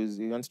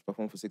he wants to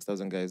perform for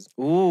 6,000 guys.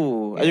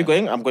 Ooh, are you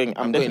going? I'm going.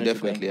 I'm going, definitely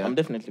definitely, going. yeah. I'm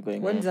definitely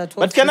going. When is that?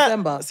 But Kenna,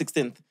 December?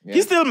 16th. Yeah.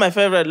 He's still my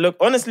favorite. Look,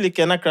 honestly,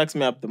 Kenna cracks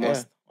me up the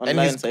most. And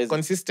Online he's size.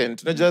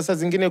 consistent. Unajua saa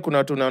zingine kuna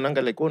watu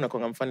unaonanga like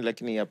unakuanga mfani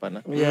lakini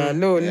hapana. Yeah,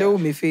 leo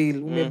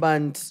umefail,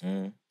 umeband.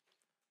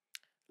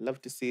 Love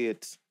to see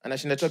it.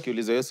 Anashinda tu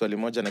akiulizwa hiyo swali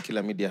moja na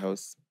kila media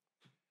house.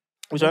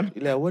 Which one?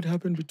 Ile what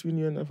happened between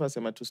you and Afa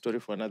sema tu story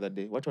for another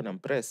day. Watu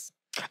wanampress.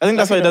 I think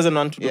that's why he doesn't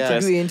want to do Yeah.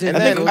 press. Do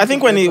interview. I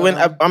think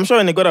I'm sure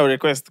when he got our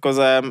request, because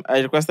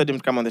I requested him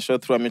to come on the show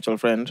through a mutual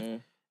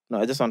friend. No,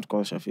 I just want to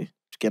call Shafi.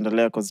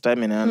 Tukiendelea because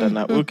time inaenda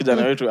na huyu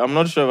kijana wetu. I'm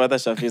not sure whether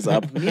Shafi is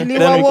up. Then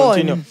we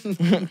continue.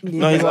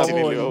 No, he's up.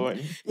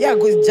 Yeah,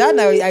 because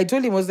Jana, I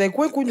told him, I was like,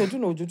 we kunywa tu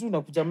na uju tu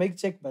na kuja mic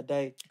check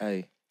baadaye.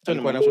 Ai.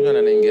 Alikuwa anakunywa na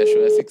anaingia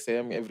show ya 6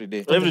 am every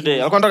day. Every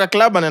day. Alikuwa anatoka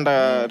club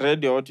anaenda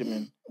radio. What do you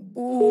mean?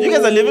 You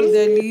guys are leaving?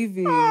 They're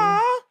leaving.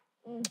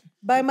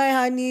 Bye, my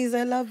honeys.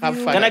 I love Have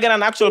you. fun. Can I get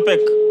an actual pic?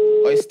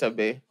 Oyster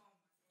Bay.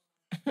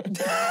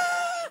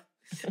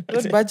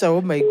 Not Bacha,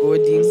 oh my God.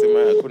 Sema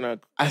hakuna.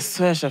 I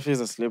swear Shafi is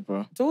asleep,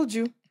 bro. Told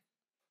you.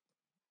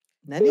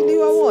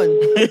 Naniliwa won.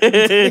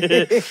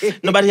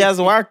 No, but he has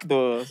work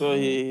though. So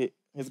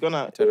he's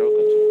gonna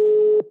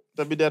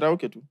itabidi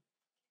arauke tu.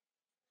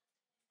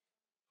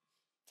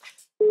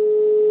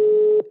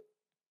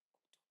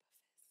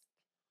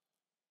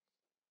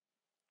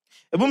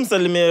 Ebu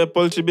msalimie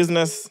poultry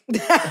business.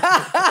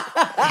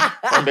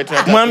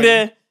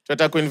 Mwambie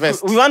tunataka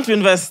kuinvest. we want to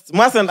invest.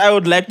 Mwass and I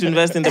would like to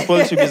invest in the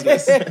poultry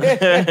business.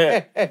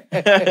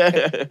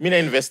 Mimi na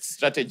invest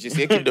strategies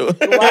yake kidogo.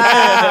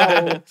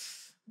 Wow.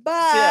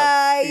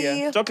 Bye.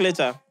 See ya. Talk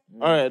later.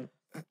 All right.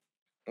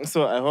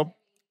 So I hope.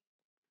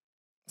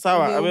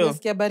 Sawa, I will.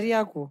 Umesikia habari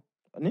yako?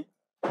 Ni?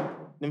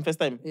 Ni first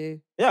time? Eh.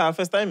 Yeah,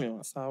 first time you.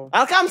 Sawa.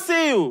 I'll come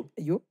see you.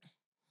 You?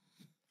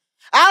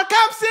 I'll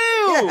come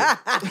see you.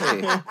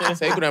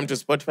 Sasa kuna mtu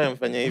Spotify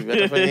mfanya hivi,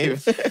 atafanya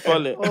hivi.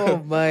 Pole. Oh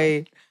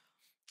my.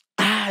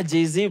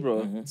 Jay-Z,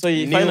 bro. So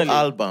he New finally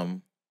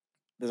album.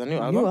 There's a new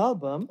album. New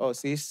album? Oh,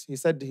 see, he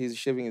said he's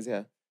shaving his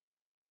hair.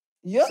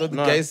 Yeah. So the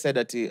guy said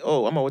that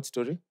what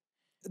story?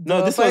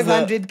 No, this was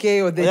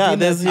 500K or the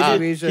dinner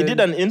situation. He did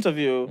an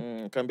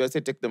interview. Can be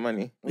say take the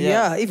money.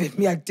 Yeah, even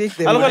me, I take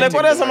the I'm money. like,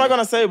 what else am I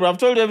gonna say, bro? I've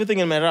told you everything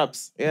in my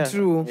raps. Yeah.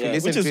 True. Yeah,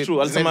 which is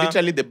true. It's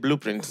literally the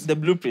blueprint. The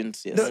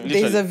blueprint, yes. No,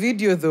 there's a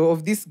video though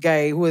of this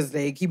guy who was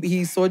like,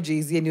 he saw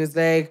Jay-Z and he was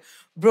like,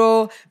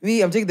 bro,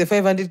 I'm taking the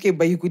 500K,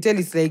 but you could tell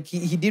it's like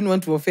he didn't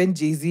want to offend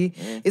Jay-Z.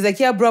 He's like,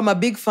 yeah, bro, I'm a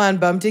big fan,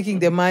 but I'm taking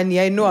the money.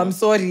 I know, I'm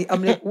sorry.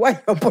 I'm like, why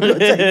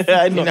apologize?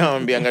 I know. Now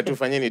I'm being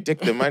take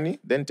the money,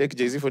 then take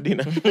Jay-Z for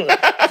dinner.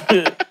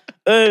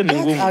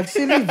 That's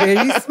actually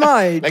very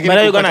smart. Like, but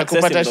are you gonna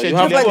access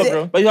it,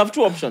 bro? But you have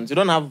two options. You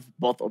don't have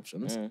both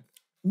options.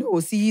 No,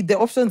 see, the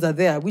options are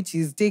there, which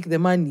is take the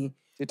money.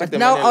 But the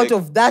now money, out like,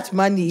 of that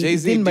money,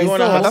 Jay-Z, in do you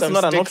wanna myself, have that's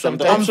not an option.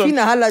 The I'm option,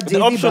 finna holla the Jay-Z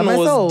by option was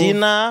myself.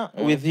 dinner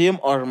with him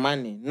or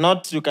money.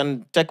 Not you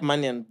can take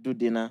money and do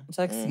dinner.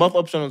 Chaxy. Both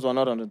options were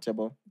not on the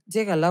table.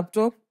 Take a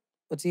laptop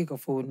or take a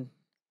phone.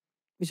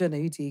 Which one are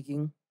you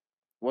taking?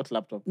 What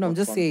laptop? No, I'm What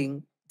just phone?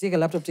 saying. Take a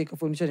laptop, take a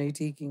phone. Which one are you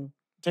taking?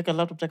 Take a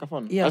laptop, take a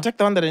phone. Yeah. I'll take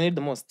the one that I need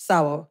the most.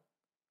 Sour.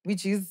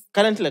 Which is?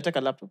 Currently, I take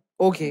a laptop.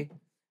 Okay.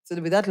 So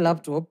with that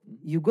laptop,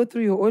 you go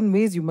through your own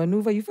ways, you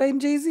maneuver, you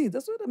find Jay-Z.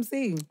 That's what I'm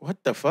saying.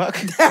 What the fuck?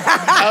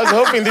 I was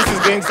hoping this is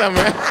going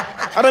somewhere.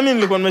 I don't mean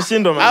look on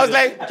Meshindo, man. I was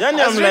like,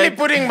 Jenny, I was I'm really like,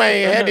 putting my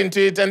head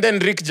into it, and then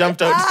Rick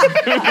jumped out.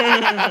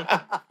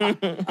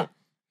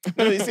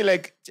 No, you see,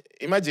 like,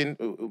 imagine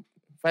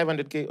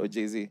 500K or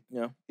Jay-Z.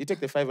 Yeah. You take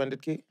the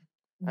 500K,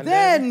 and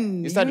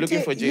then you start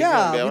looking for Jay-Z.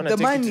 yeah, and I with want the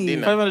to take you to money.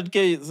 dinner.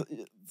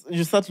 500K,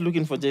 you start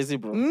looking for Jay-Z,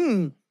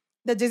 bro.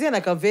 The Jay-Z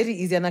anakam very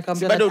easy, anakam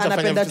bado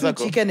utafanya anapenda vitu tu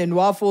zako. chicken and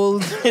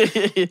waffles.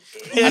 Very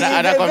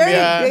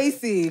Anakwambia,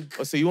 basic.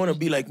 oh, so you want to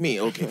be like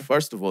me? Okay,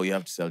 first of all, you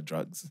have to sell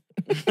drugs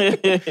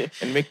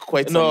and make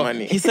quite some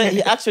money.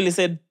 He actually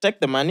said, take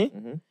the monny,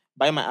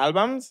 buy my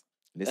albums,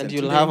 Listen and to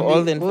you'll them. have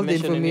all the All the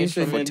information, you need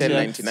information from for it.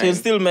 $10.99.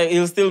 So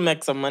he'll still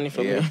make some money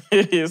from you.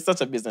 He's such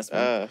a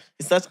businessman.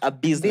 He's such a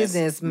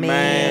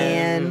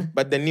Businessman.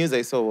 But the news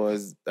I saw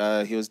was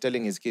he was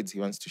telling his kids he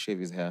wants to shave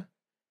his hair.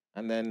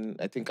 And then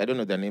I don't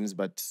know their names,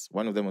 but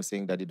one of them was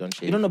saying, Daddy, don't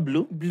shave. You don't know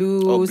Blue?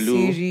 Blue,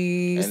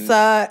 Siri,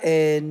 Sa,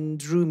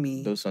 and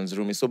Rumi. Those ones,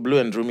 Rumi. So Blue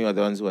and Rumi were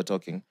the ones who were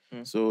talking.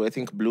 So I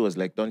think Blue was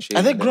like, don't shave.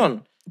 Are they And then-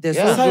 grown? They're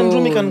Yeah. Sa and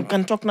Rumi grown.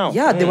 can talk now.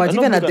 Yeah, they were I know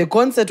even at Blue the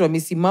concert where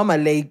Missy Mama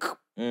like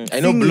I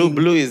know Blue. singing.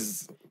 Blue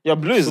is Yeah,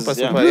 Blue is super,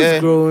 yeah. super. Blue's Yeah.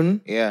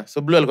 grown. Yeah. So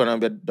Blue alikuwa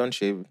anambia, don't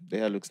shave. The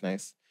hair looks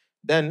nice.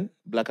 Then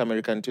Black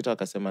American Twitter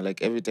akasema,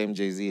 like every time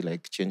Jay-Z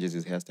like changes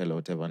his hairstyle or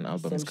whatever, an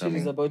album is Some shit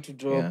coming. is about to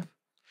drop. Yeah.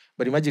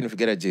 But imagine if you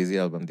get a Jay-Z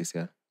album this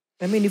year.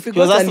 I mean, if we He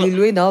was got a asked-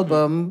 Lil Wayne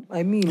album,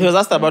 I mean, He was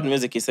asked about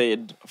music. He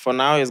said, for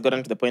now, he's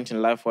gotten to the point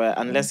in life where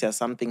unless he has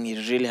something he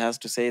really has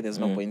to say, there's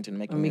no point in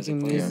making music.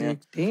 making for him, music.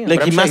 yeah. Damn. Like,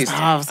 But he I'm sure must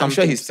have something I'm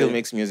sure he to still say.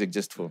 makes music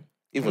just for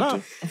evil No,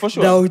 too. for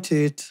sure. Doubt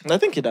it. I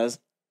think he does.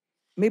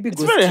 Maybe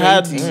It's ghostwriting. very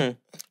hard. To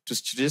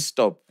just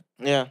stop.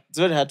 Yeah, it's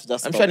very hard to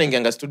just I'm stop. sure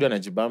anaingianga studio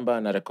anajibamba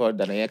ana record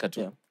anaiweka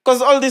tu.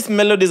 Because all these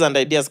melodies and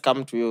ideas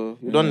come to you.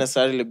 You don't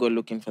necessarily go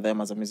looking for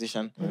them as a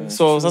musician.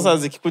 So sasa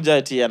zikikuja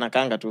ati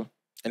anakanga tu.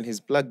 And he's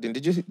plugged in.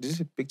 Did you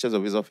see pictures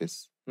of his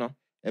office? No.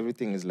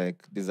 Everything is like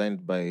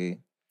designed by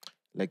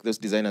like those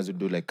designers who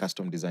do like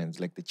custom designs,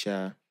 like the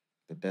chair,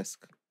 the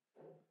desk.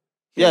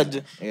 Yeah,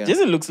 Yeah.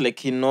 Jason looks like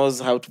he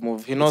knows how to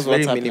move. He knows It's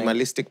very what's happening.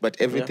 minimalistic, but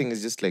everything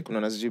is just like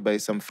unaona by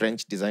some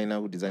French designer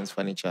who designs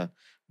furniture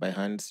by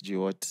hand. Sijui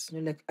what. You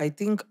know, like, I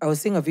think I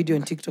was seeing a video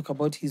on TikTok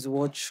about his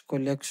watch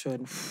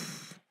collection.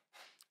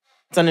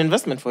 It's an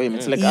investment for him.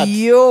 It's like art.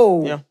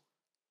 Yo, Yeah.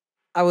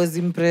 I was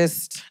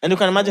impressed. And you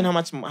can imagine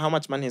how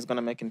much money he's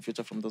gonna make in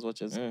future from those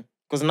watches.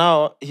 Because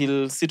now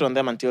he'll sit on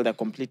them until they're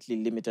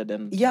completely limited,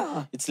 and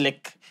Yeah. it's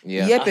like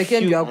Yeah. Ye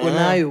pekee ndio ako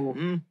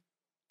nayo.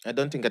 I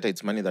don't think that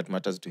it's money that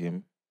matters to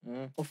him.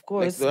 Of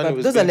course, the one who but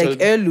was those are being like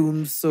told-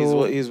 heirlooms.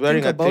 So He's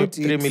wearing think a about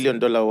 $3 it. million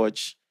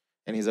watch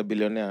and he's a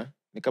billionaire.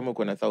 Ni kama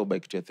uko na thou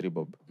bike to a 3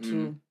 bob.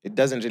 True. It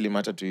doesn't really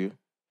matter to you.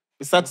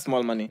 it's such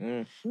small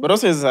money. But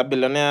also he's a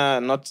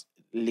billionaire, not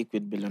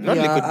liquid billionaire. Not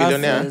Yeah, liquid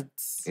billionaire.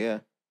 assets. Yeah.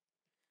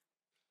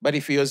 But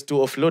if he was to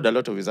offload a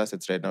lot of his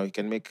assets right now, he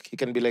can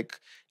be like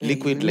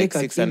liquid You like make a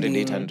 600,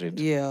 killing. 800.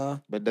 Yeah.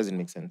 But it doesn't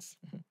make sense.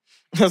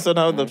 So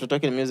now that we're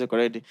talking music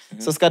already.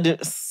 So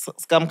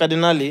Scam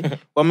Cardinali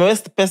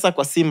wamewest pesa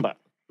kwa Simba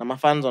na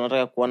mafans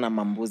wanataka kuona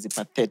mambuzi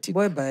pathetic.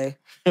 Boy, bye.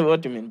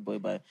 What do you mean boy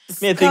bye?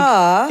 Me, I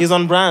Scar- think he's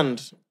on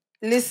brand.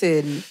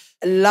 Listen,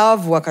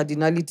 love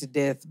Wakadinali to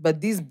death, but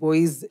these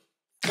boys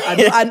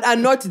are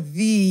not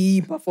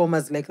the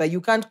performers like that. You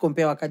can't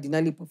compare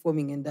Wakadinali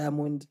performing and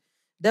Diamond.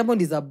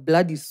 Diamond is a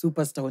bloody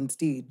superstar on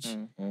stage.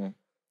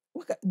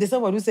 There's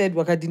someone who said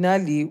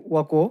wakadinali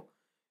wako.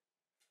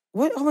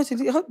 What? How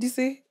do you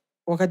say?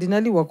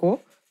 Wakadinali wako.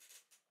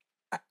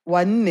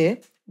 1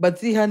 but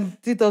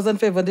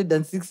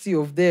 3,560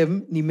 of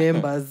them ni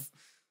members.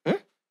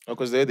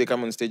 Because they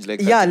come on stage like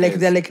that. Yeah, like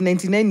they're like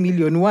 99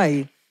 million.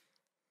 Why?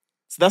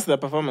 So that's the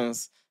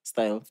performance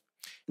style.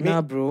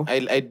 Nah, bro.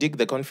 I dig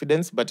the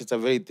confidence, but it's a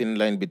very thin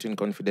line between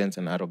confidence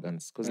and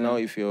arrogance. Because now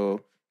if you're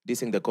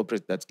dissing the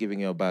corporate that's giving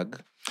you a bag.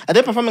 Are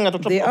they performing at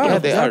They are. Yeah,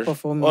 they are.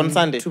 Performing on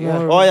Sunday.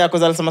 tomorrow. Oh yeah,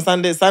 because I'll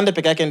Sunday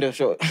peke yake ndio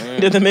show.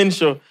 They're the main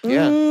show.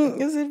 Yeah.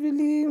 Is it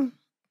really?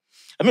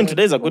 I mean,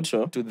 today's a good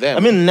show. To them. I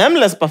mean,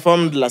 Nameless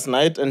performed last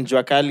night and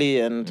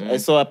Juakali, and I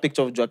saw a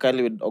picture of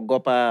Juakali with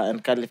Ogopa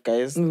and Khalif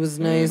guys. It was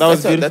nice. That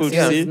was That's- beautiful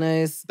that's- to It see. was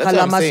nice. That's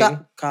what I'm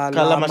saying.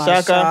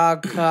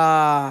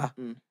 Kalamashaka.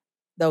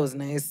 That was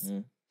nice.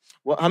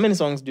 How many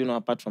songs do you know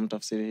apart from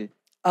Tafsiri?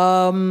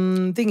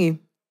 Thingy.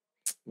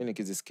 Mimi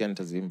nikizisikia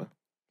nitazimba.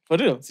 For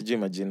real? Sijui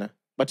majina.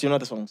 But you know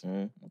the songs.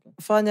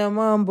 Fanya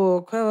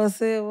mambo kwa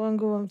wasee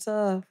wangu wa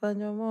mtaa.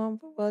 Fanya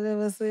mambo wale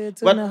wasee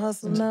tuna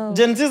hustle now.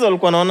 Gen Zs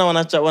walikuwa naona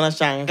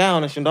wanashangaa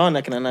wanashinda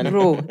wana kina nani.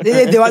 Bro,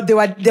 they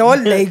were all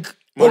like,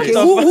 okay,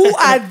 who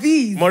are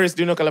these? Morris,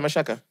 do you know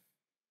Kalamashaka?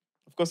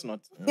 Of course not.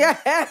 Yeah.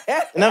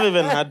 Never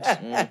even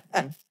had.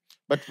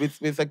 But with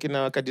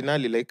Akina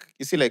Cardinali, like,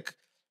 you see, like,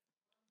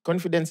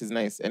 confidence is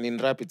nice. And in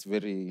rap, it's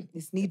very...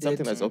 It's needed.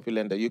 Something that's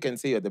opulent. You can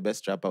say you're the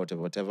best rapper out of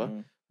whatever.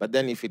 But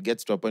then if it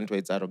gets to a point where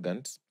it's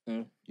arrogant,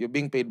 you're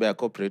being paid by a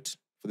corporate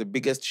for the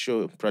biggest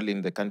show probably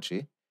in the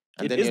country.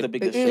 And It is the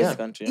biggest show in the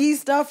country.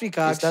 East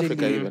Africa, East actually.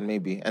 Africa even,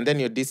 maybe. And then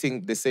you're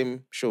dissing the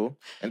same show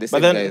and the But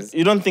same then guys.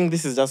 you don't think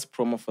this is just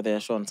promo for their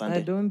show on Sunday?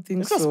 I don't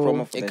think It's so. just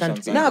promo for It their can't show on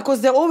be. Sunday. Nah, because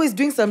they're always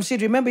doing some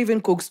shit. Remember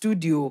even Coke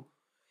Studio.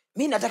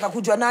 Me nataka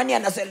kujua nani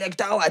ana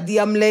select our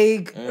I'm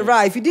like,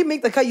 right, if you didn't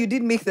make the cut, you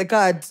didn't make the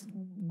cut.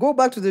 Go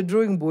back to the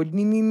drawing board.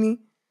 Ni.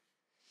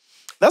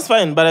 That's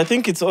fine, but I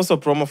think it's also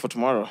promo for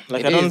tomorrow.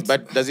 Like It I don't. is,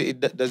 but does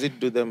it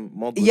do them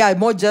more good? Yeah,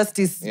 more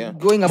justice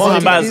going More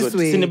about it this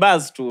way.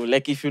 Cinebars too.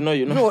 Like if you know,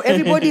 you know. No,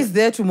 everybody's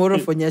there tomorrow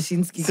for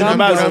Nyashinski. Cinebars. Calm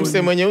Kuna down.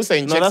 mse mwenye usa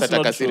in No, checks that's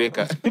not true.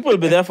 atakasirika. People will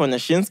be there for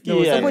Nyashinski.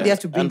 No, somebody has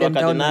to bring them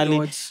down a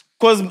notch.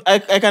 Because I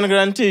can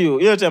guarantee you,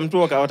 hiyo time tu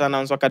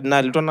wataannounce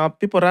Cardinal, tuna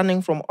people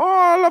running from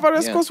all over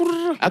West Coast.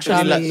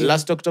 Actually,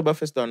 last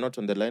Oktoberfest they were not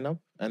on the lineup,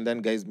 and then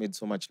guys made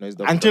so much noise.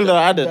 Until they were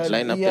added.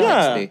 Lineup the Yeah.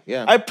 next day.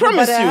 Yeah. I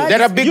promise But you.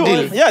 They're a big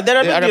deal. Yeah,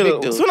 they're They are a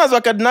big deal. As soon as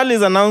Cardinal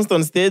is announced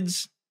on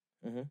stage,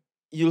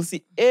 you'll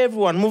see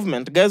everyone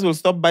movement. Guys will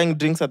stop buying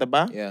drinks at the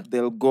bar. Yeah.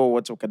 They'll go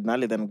watch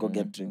Cardinal, then go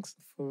get drinks.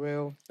 For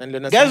real. And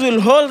Leonard Guys will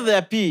hold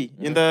their pee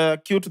in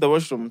the queue to the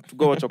washroom to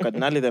go watch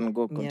Cardinal, then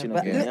go Yeah, continue.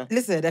 but Yeah.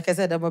 listen, like I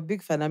said, I'm a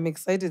big fan. I'm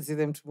excited to see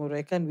them tomorrow.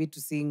 I can't wait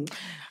to sing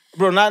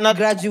Bro, not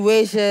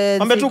graduation.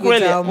 Mambe tu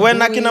kweli, when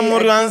Akina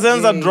Morio and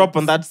Zenza drop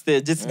on that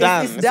stage, it's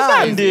done. It's It's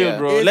done. done deal, Yeah.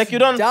 bro. It's Like you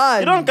don't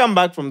done. come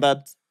back from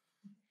that.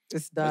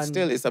 It's But done.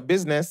 still, it's a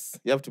business.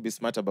 You have to be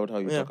smart about how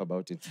you talk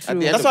about it. At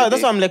the end That's of why the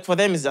day, I'm like, for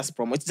them it's just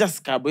promo. It's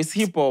just cabo. It's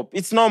hip hop.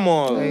 It's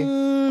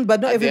normal. But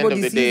not At the end of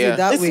everybody the sees day, it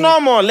that It's way.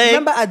 normal. Like,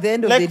 Remember, at the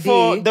end of like the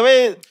for day, the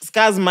way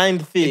Scar's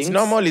mind thinks. it's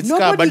normal, it's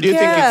nobody car, but do you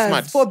think it's cares.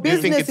 smart? For Do you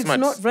think business, it's smart?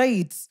 not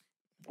right.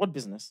 What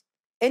business?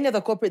 Any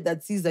other corporate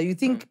that sees that, you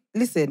think,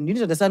 listen, you need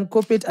to understand,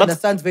 corporate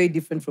understands very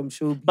different from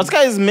showbiz. But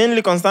Scar is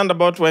mainly concerned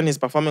about when he's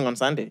performing on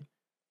Sunday.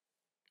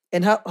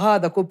 And how are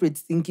the corporates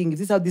thinking? Is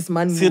this how this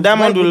man See, moves?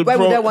 Diamond will why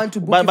would I want to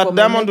book you but for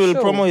my Diamond next will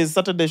show? promo his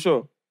Saturday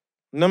show.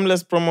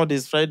 Nameless promote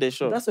his Friday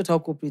show. That's not how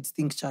corporates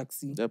think,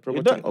 Chaxy. They're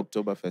promoting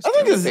Oktoberfest. I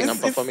think They're it's, saying it's,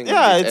 I'm performing it's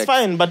on yeah, this it's X.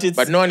 fine, but it's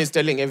But no one is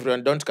telling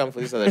everyone, don't come for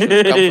this other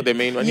show. Come for the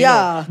main one.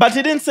 Yeah. But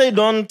he didn't say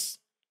don't.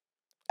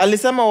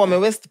 Alisema wame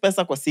waste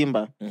pesa kwa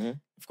Simba.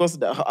 Of course,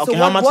 okay, So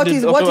how much what did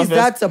is Oktoberfest-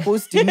 that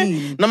supposed to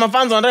mean? Na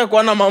mafans wanataka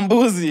kuona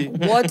mambuzi.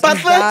 What is that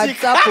Pathetic.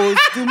 supposed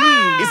to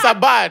mean? It's a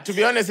bar. To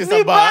be honest, it's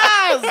Ni a bar.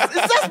 bars.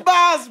 It's just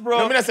bars, bro.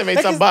 No, me not saying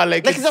it's a bar,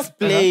 like it's it's- just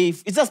play.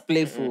 It's just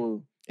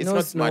playful. It's No, not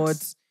it's smart. not.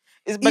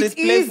 But it's It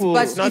is, playful.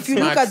 but It's not if you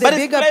smart. look at the But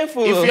bigger... it's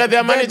playful. If you're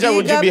their manager,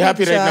 would you be bigger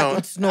happy right picture, now?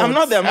 it's not. I'm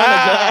not their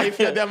manager. If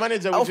you're their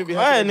manager, would you be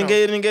happy right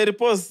now? Ninge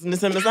repost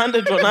niseme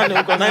Sunday tuonane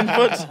uko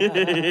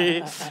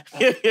 9:40.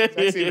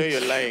 That's you know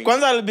you're lying.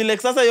 Kwanza I'll be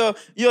like sasa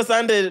yo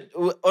Sunday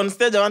on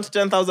stage I want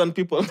 10,000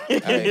 people.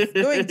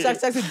 Knowing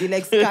Chaxy would be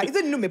like, Scar,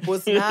 isn't you me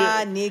post?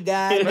 Nah,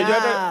 nigga,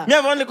 nah. Me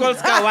I've only called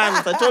Scar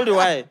once. I told you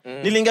why.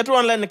 Nilingia tu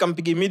online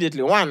nikampiga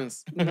immediately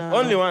once.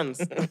 Only once.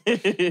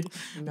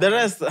 The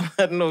rest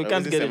no, we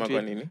can't get Sema kwa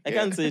it. nini? I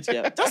can't say it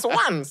here. Just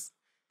once.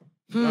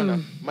 No.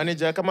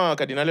 Manager, kama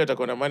Cardinali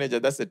watakuwa na manager,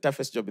 that's the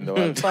toughest job in the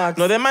world. Facts.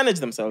 No, they manage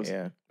themselves.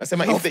 Yeah.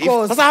 Nasema Of if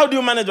course. Sasa how do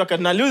you manage a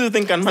cardinal? Who do you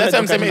think can manage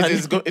that's a what I'm saying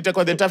cardinal?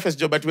 itakuwa the toughest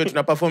job, but wait,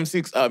 tuna perform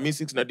 6. Me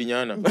 6 na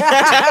dinyana.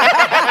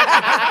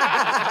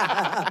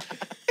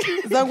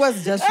 zangu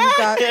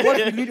hazijashuka.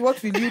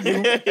 What will you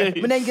do?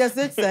 Mnaingia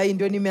stage sasa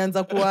ndio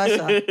nimeanza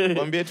kuwasha.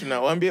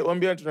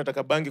 Waambie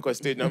tunataka bangi kwa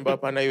stage namba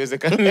hapana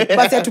haiwezekani.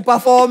 Basi tu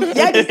perform.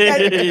 Yaani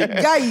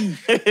guy.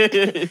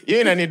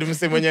 Yeye ina need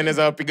mse mwenye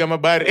anaweza wapiga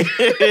mabare.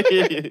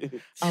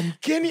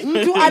 Amkeni.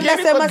 Mtu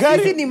anasema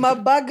sisi ni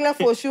mabagla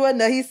for sure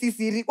na hii si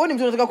siri. Oni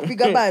mtu anataka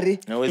kupiga bare.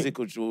 Hawezi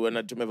kuchua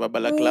na tumevaa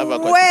balaklava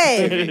kwa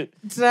stage.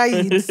 Try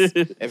it.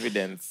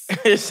 Evidence.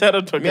 Shout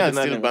out to me. I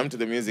still bump to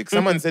the music.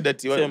 Someone said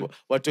that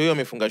watu hiyo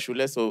wamefunga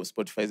shule so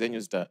Spotify zenyu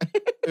zita.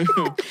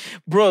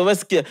 Bro,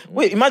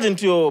 wait, imagine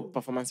to your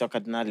performance ya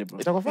Cardinali, bro.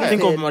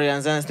 Think of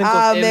Mariah, think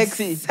of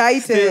MC.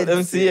 Excited.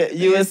 MC,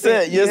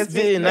 USA,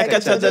 USB,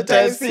 Nakachaja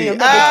Type C.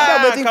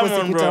 Come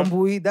on,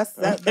 bro. That's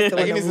the one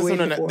I'm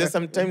waiting for. There's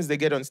sometimes they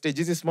get on stage.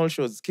 These small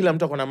shows. Kila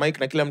mtu akona mic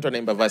na kila mtu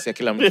anaimba verse ya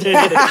kila mtu.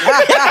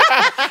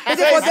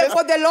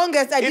 For the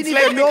longest, I didn't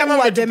even know who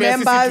were the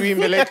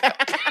members.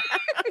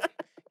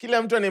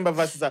 Kila mtu anaimba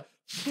verse za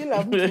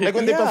like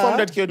when they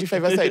performed at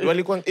KOT5 aside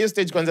walikuwa hiyo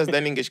stage kwanza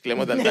zdani English clear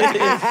more than that.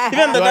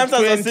 Even the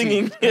dancers are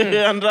singing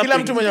and rapping. Kila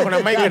mtu mwenye akona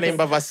mic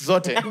anaimba verse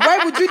zote. Why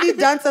would you need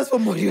dancers for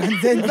Morio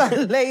and Zenza?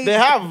 Like they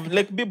have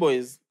like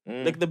b-boys.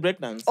 Like the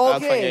breakdance.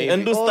 Okay.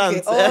 And do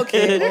stunts.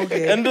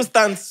 Okay. And do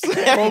stunts.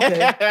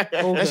 Okay.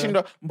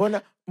 Nashindwa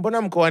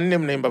mbona mko wanne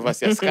mnaimba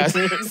verse ya Skas?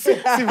 Si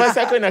verse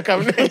yako inakaa.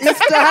 It's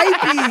the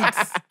hype beats.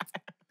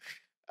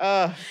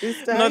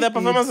 No, their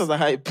performances are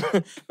hype.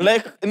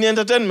 Like in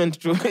entertainment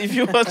too. If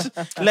you watch,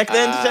 like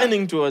they're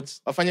entertaining to watch.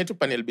 Wafanye tu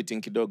panel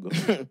beating kidogo.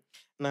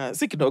 Na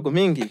si kidogo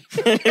mingi.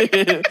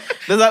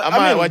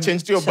 Wa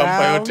change to your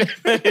bumper yote.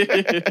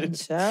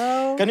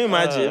 Ciao. Can you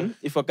imagine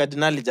if a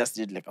Cardinali just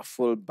did like a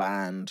full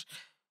band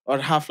or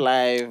half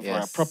live or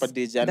a proper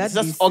DJ and it's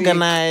just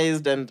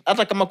organized and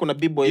hata kama kuna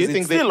b-boys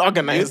it's still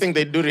organized. You think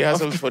they do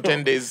rehearsals for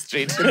 10 days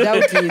straight?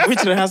 Doubt it.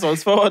 Which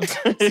rehearsals for what?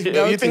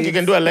 You think you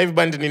can do a live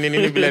band in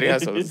bila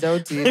rehearsals?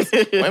 Doubt it.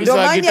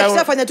 Domani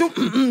akishafanya tu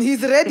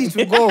he's ready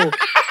to go.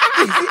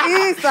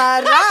 He's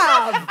a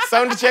rap.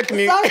 Sound check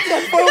ni. Sound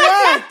check for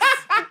what?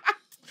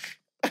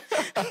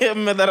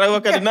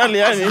 Medharau Cardinali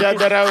yani.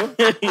 Medharau.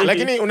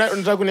 Lakini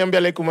unataka kuniambia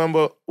like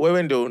mambo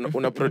wewe ndio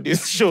una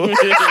produce show.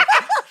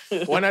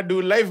 Wanna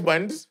do live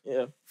bands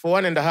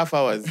for 1.5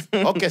 hours.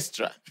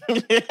 Orchestra.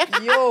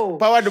 Yo.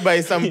 Powered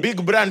by some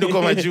big brand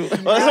uko majuu.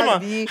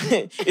 Wanasema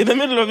in the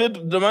middle of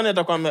it Domani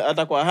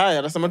atakuwa haya.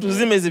 Anasema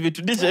tuzime hizi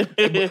vitu DJ.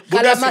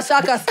 Kala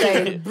mashaka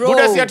style, bro.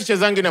 Buda si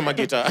atuchezangi na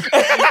magita.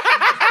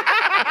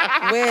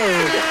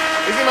 Well.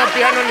 Hizi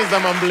mapiano ni za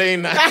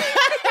Mamblena.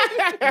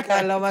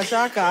 Kala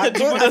mashaka.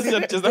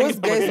 Those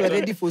guys were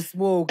ready for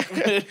smoke.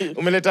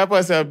 Umeleta hapo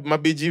asa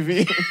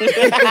ma-BGV.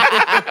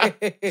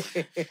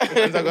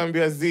 Kwanza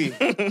kuambia Z.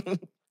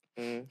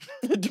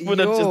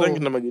 Buda chezangi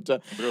na magita.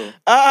 Bro.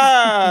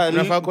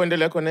 Unafaa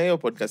kuendelea kwa na hiyo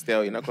podcast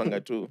yao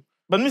inakuanga tu.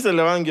 But mimi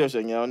selewangi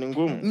oshengi yao ni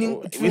ngumu.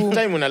 With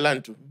time una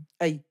learn to.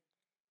 These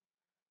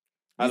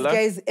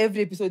guys,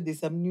 every episode there's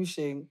some new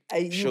shame.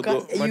 You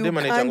can't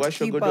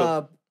keep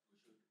up.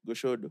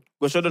 Goshodo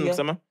ni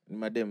kusema?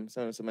 Madem.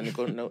 Sema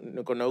niko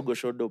na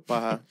Goshodo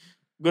paha.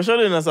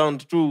 Goshodo ina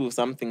sound too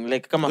something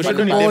like kama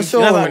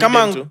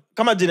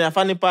kama jina ya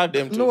Funny Park.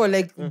 No,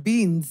 like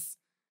beans.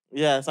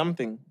 Yeah,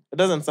 something. It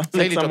doesn't sound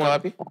like someone.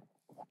 Wapi?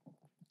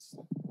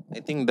 I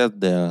think that's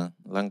their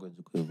language.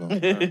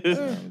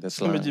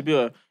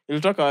 Umejibiwa.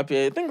 Ilitoka wapi?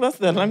 I think that's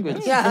their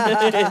language.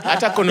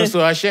 Hata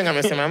konoso ashenga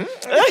amesema.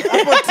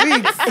 Hapo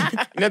tricks.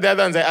 You know the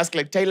other ones I ask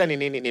like Tyler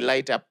ni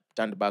light up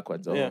turned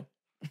backwards or. Yeah.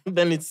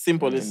 Then it's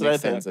simple. It's right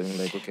sense. there. I mean,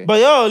 like, okay.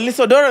 But yo,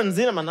 Lisodora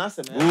Nzina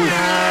Manase.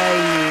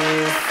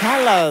 Nice.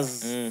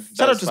 Colors.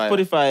 Shout out to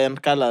Spotify and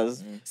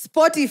Colors.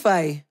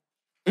 Spotify.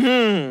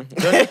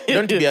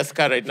 Don't be a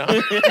scar right now.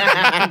 I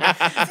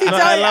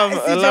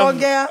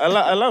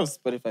love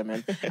Spotify,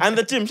 man. And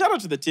the team. Shout out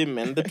to the team,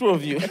 man. The two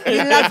of you.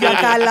 We love your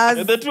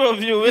colors. The two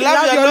of you. We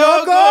love your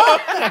logo.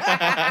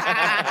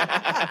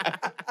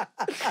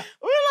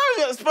 We love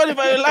your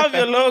Spotify. We love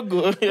your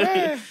logo.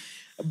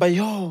 But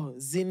yo,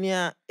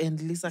 Zinnia and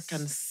Lisa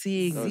can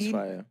sing. That was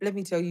fire. Let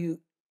me tell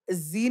you,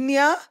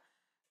 Zinnia,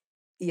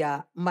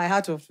 yeah, my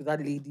hat off to that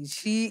lady.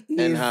 She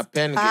is her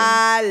pen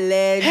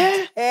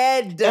talented.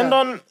 And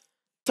on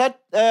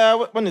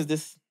when is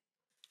this?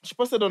 She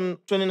posted on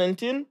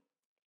 2019,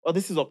 or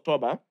this is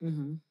October.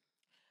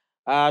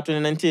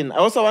 2019. I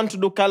also want to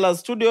do Colors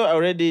Studio. I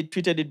already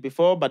tweeted it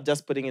before, but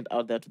just putting it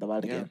out there to the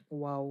world again.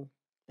 Wow.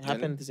 It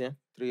happened this year.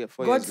 3 or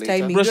 4 God's years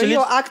later. timing. Bro,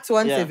 you're Act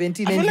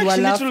 117 and you are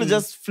she laughing. literally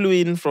just flew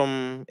in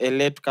from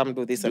LA to come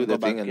do this and go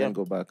back. And then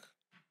go back.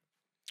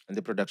 And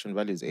the production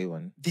value is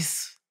A1.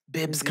 These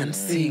babes can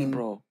sing,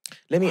 bro.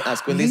 Let me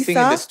ask, when they sing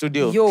in the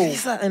studio,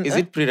 is and,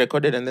 it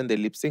pre-recorded and then they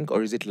lip sync,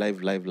 or is it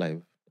live?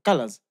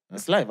 Colors.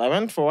 It's live. I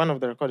went for one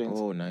of the recordings.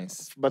 Oh,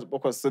 nice. But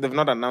of course, so they've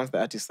not announced the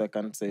artist, so I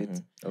can't say it.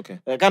 Okay.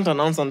 I can't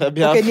announce on their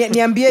behalf. Okay,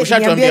 niambie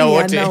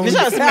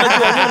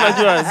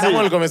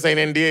Someone come sign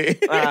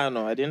NDA.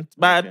 No, I didn't.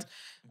 But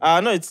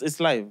No, it's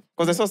live.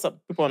 Because I saw some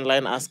people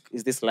online ask,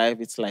 is this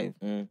live? It's live.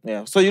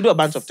 Yeah. So you do a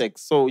bunch of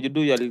takes. So you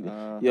do your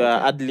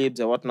ad-libs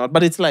or whatnot.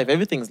 But it's live.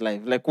 Everything's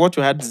live. Like what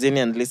you had Zinni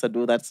and Lisa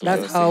do, that's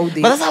live.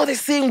 But that's how they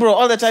sing, bro.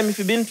 All the time. If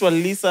you've been to a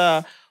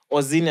Lisa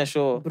or Zinni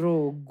show.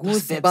 Bro,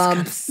 babes can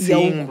goosebumps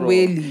sing, bro.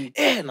 kweli.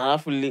 Na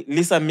alafu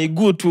Lisa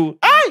miguu tu.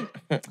 Ay!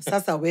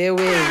 Sasa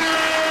wewe.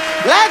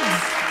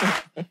 Lads!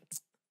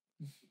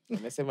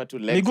 Nimesema tu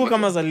legs. Miguu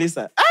kama za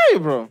Lisa. Ay,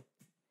 bro.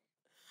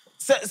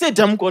 Say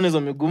tamko on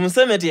hizo miguu.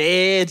 Mseme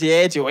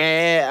eti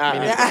we.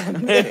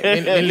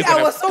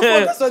 I was so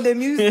focused on the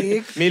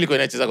music. Mimi nilikuwa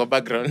nacheza kwa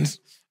background.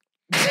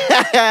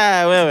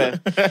 Wewe.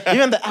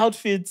 Even the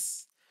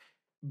outfits,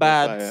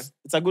 but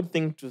it's a good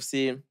thing to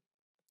see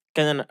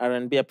Kenyan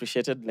R&B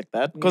appreciated like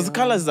that, because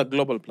Colors is a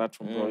global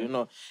platform, bro, you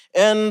know.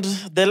 And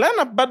the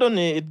lineup,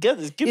 Badoni, it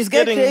keeps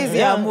getting crazy.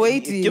 Yeah, I'm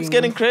waiting. It keeps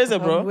getting crazy,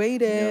 bro. I'm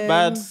waiting. Yeah,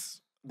 but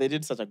they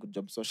did such a good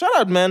job. So shout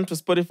out, man, to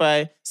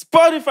Spotify.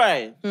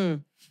 Spotify!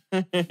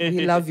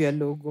 We love your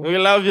logo. We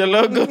love your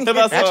logo. They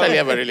actually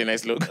have a really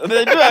nice logo.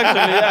 They do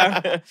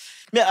actually,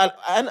 yeah.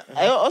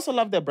 I also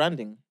love their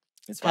branding.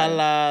 It's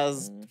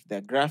colors,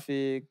 their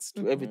graphics,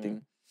 to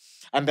everything.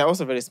 And they're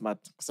also very smart.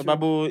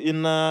 Sababu,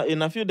 in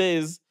a few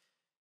days,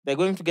 they're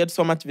going to get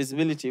so much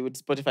visibility with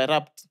Spotify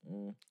Wrapped.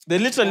 They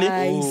literally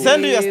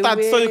send you your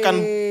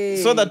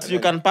stats so that you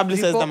can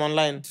publicize them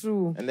online.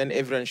 True. And then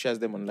everyone shares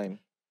them online.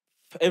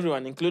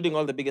 Everyone, including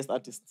all the biggest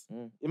artists.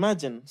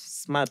 Imagine,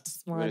 smart.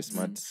 Very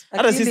smart.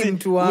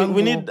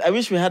 I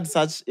wish we had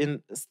such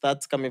in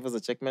stats coming for the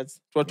checkmates.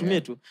 To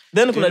me too.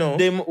 Then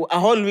a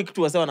whole week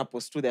to a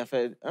post to their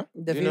fair. Huh?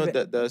 You know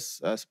that the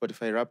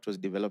Spotify Wrapped was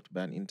developed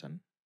by an intern.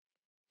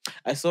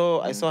 I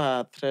saw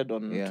her thread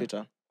on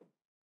Twitter.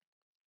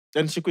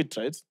 And she quit,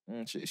 right?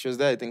 She was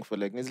there, I think, for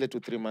like nearly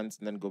 2-3 months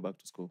and then go back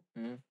to school.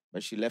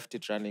 But she left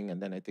it running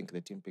and then I think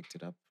the team picked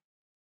it up.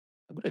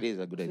 A good idea is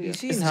a good idea.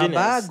 She's in her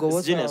bag or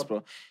it's genius,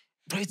 bro.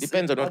 It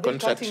depends on what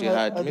contract she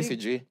had. Missy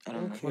G. I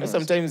don't know. You know,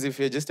 sometimes if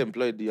you're just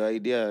employed, your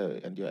idea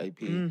and your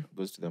IP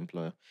goes to the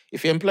employer.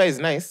 If your employer is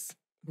nice,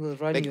 we'll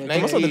run like you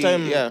Nike, most of the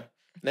time,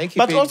 Nike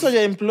but paid, also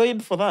you're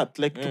employed for that,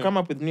 like to come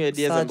up with new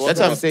ideas. And that's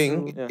what I'm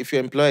saying. If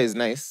your employer is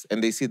nice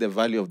and they see the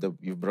value of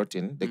you've brought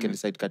in, they can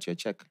decide to cut you a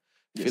check.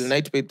 Phil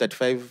Knight paid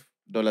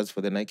 $35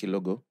 for the Nike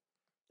logo.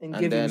 And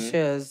give him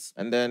shares.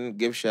 And then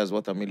gave shares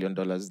worth $1 million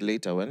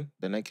later when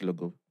the Nike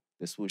logo,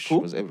 the swoosh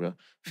was everywhere.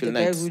 Phil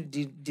Knight, guy who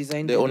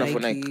designed the owner Nike. for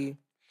Nike.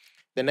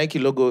 The Nike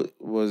logo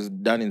was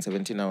done in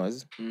 17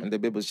 hours and the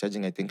babe was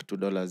charging, I think,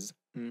 $2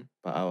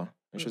 per hour.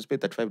 And she was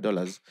paid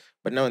 $35.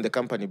 But now when the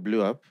company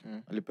blew up,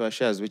 alipewa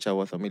shares which are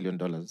worth $1 million.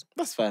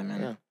 That's fine,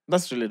 man. Yeah.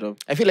 That's really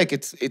dope. I feel like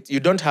it's you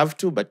don't have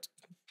to, but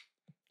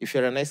if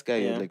you're a nice guy,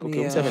 you're like,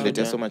 okay,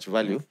 there's so much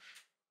value.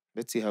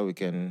 Let's see how we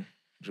can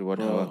reward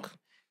her work.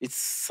 It's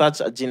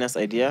such a genius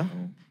idea.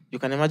 You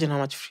can imagine how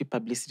much free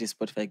publicity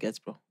Spotify gets,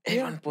 bro.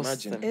 Everyone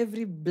posts them.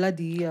 Every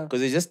bloody year.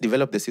 Because they just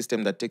developed the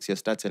system that takes your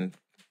stats and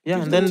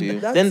and gives them to you.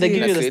 then they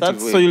give you the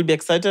stats, way. so you'll be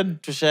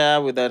excited to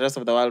share with the rest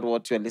of the world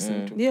what you're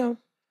listening to. Yeah.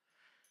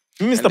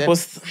 Mr.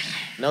 Post.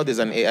 Now there's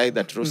an AI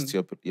that roasts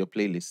your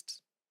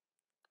playlist.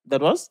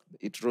 That was?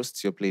 It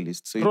roasts your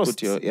playlist. So you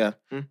put your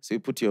so you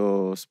put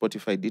your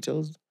Spotify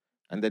details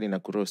and then in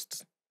a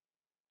roast.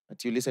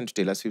 But you listen to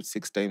Taylor Swift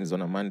 6 times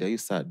on a Monday. Are you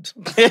sad?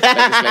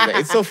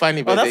 It's so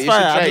funny, but that's you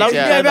fine. should try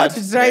it. I'd love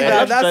to try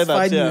that. That's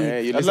funny. Yeah,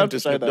 you listen to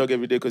Snoop Dogg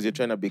every day because you're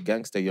trying to be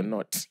gangster. You're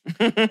not.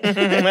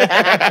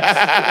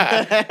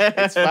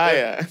 It's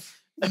fire.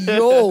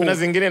 Yo. Kuna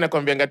zingine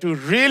nakwambianga tu,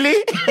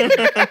 really?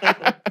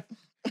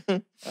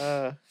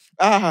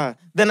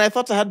 Then I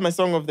thought I had my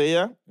song of the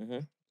year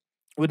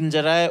with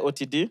Njerai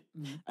OTD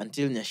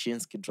until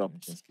Nyashinski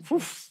dropped.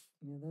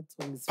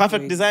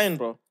 Perfect design,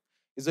 bro.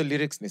 Hizo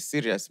lyrics ni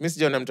serious. Mimi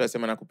sijaona mtu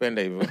asema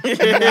nakupenda hivyo.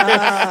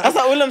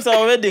 Sasa ule msa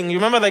wa wedding, you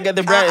remember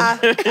the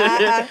bride?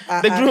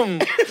 The groom.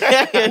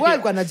 Why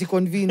alikuwa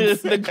anajiconvince?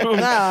 The groom.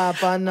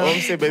 Hapana.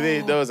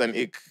 That was an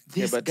ick.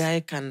 This guy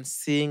can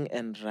sing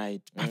and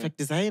write. Perfect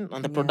design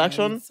and the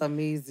production. It's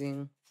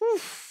amazing.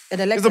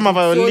 And I like my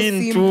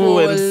violin too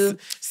and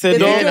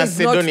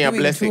Sedonia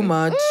blessing. Too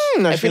much.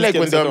 I feel like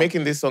when they were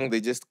making this song,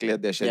 they just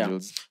cleared their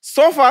schedules.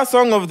 So far,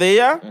 song of the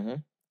year.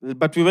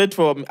 But we wait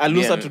for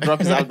Alusa to drop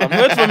his album. We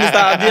wait for Mr.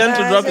 Abien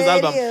to drop his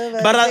album.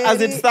 But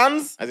as it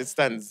stands,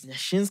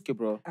 Nyashinski,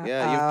 bro.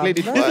 Yeah, you've played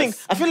it for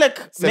us. I feel like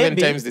 7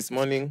 times this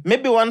morning.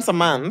 Maybe once a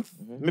month,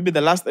 maybe the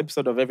last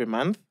episode of every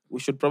month, we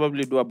should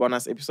probably do a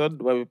bonus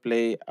episode where we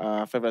play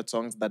favorite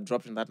songs that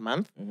dropped in that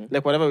month.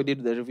 Like whatever we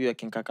did with the review at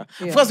King Kaka.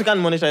 Of course, we can't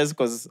monetize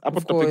because I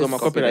put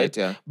copyright.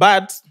 Yeah.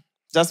 But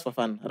just for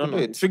fun. I don't know.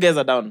 If you guys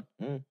are down.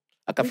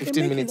 Like a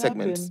 15-minute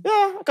segment.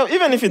 Yeah,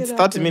 even if it's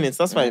 30 minutes,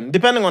 that's fine.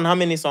 Depending on how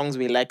many songs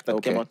we like that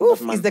came out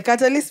that month. Is the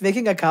Catalyst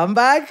making a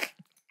comeback?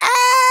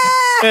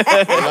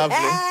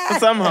 Lovely.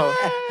 Somehow.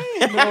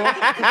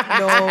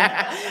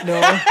 No.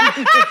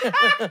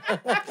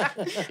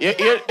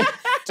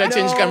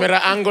 change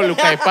camera angle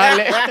ukae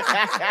pale.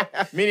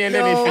 Mimi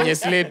niende nifinye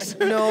slate.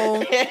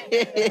 No.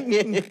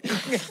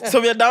 So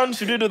we are down.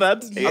 Should we do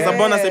that as a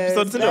bonus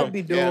episode? That'd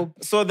be dope. Yeah.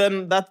 So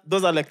then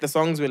those are like the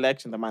songs we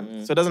liked in the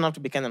month. So it doesn't have to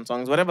be Kenyan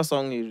songs. Whatever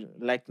song you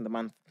liked in the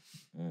month.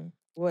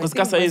 Well, I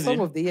think my song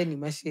of the year ni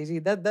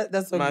Masheri.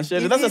 That song.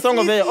 Masheri. That's the song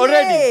of the year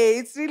already. Yeah,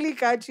 it's really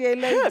catchy. I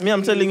like me,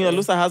 I'm telling you,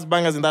 Alusa has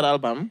bangers in that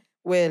album.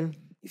 Well,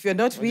 if you're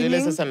not winning,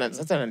 if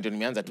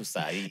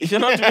you're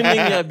not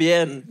winning, you're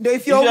bien. No,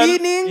 if you're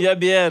winning, you're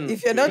bien.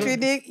 If you're not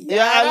winning, you're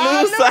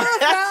Alusa.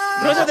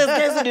 Bro, there's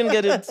guys who didn't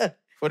get it.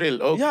 For real?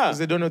 Oh, yeah. Because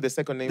they don't know the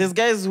second name. There's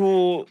guys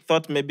who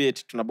thought maybe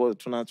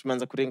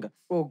tunaanza kuringa.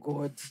 Oh,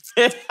 God.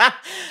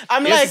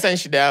 I'm like,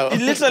 it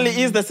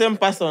literally is the same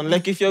person.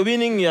 Like, if you're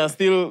winning, you're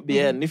still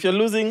bien. If you're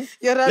losing,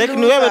 you're like,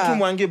 ni wewe tu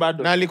mwangi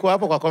bado. Na alikuwa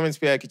hapo kwa comments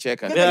pia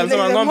akicheka. Yeah,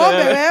 alisema ngombe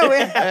wewe.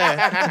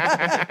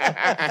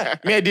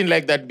 Me, I didn't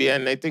like that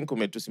bien. I think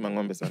umetusima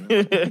ngombe sana.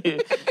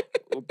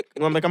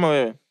 Ngombe kama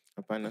wewe.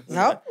 Hapana.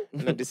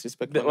 No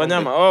disrespect.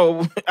 Wanyama.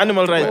 Oh,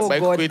 animal rights. By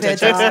kuita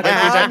Chaxy.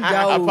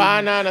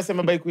 Hapana,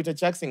 anasema by kuita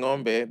Chaxy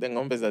ngombe. The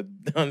ngombes are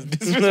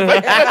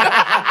disrespect.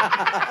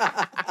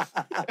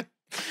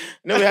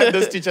 No, we had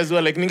those teachers who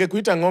were like,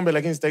 ningekuita ngombe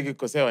lakini sitaki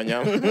kukosea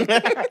wanyama.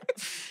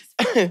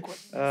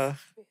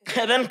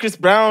 And then Chris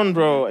Brown,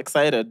 bro,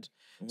 excited.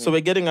 So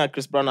we're getting a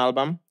Chris Brown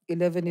album.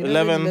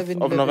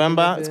 11th of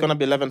November. It's going to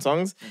be 11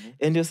 songs.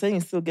 And you're saying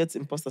it still gets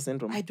imposter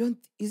syndrome.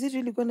 Is it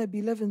really going to be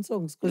 11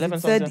 songs? Because 11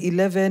 it said songs, yeah.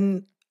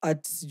 11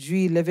 at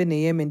 11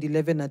 a.m. and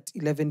 11 at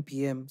 11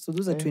 p.m. So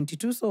those are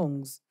 22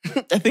 songs.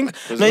 I think,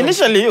 no,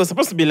 initially it was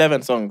supposed to be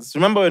 11 songs.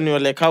 Remember when you were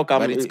like, how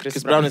come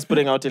Chris Brown is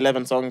putting out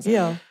 11 songs?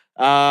 Yeah.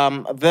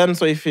 Then,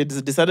 so if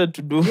it's decided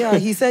to do... Yeah,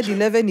 he said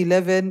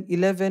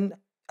 11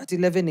 at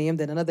 11 a.m.,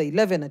 then another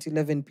 11 at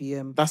 11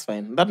 p.m. That's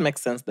fine. That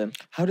makes sense then.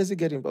 How does he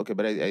get him? Okay,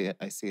 but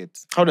I see it.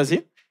 How does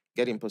he?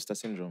 Get imposter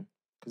syndrome.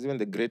 Because even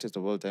the greatest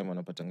of all time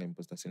wanapatanga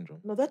imposter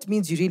syndrome. No, that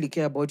means you really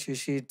care about your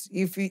shit.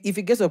 If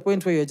it gets to a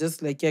point where you're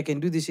just like, yeah, I can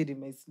do this shit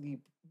in my sleep.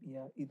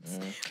 Yeah, it's...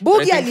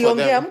 Bogi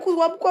aliongea,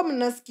 mkuwa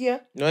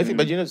mnasikia. No, I think,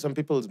 but you know, some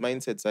people's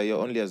mindsets are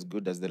you're only as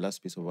good as the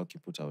last piece of work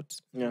you put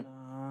out. Yeah.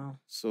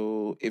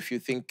 So if you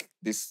think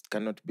this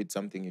cannot beat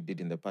something you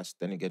did in the past,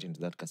 then you get into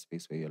that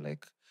space where you're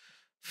like,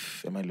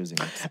 am I losing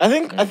it?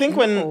 I think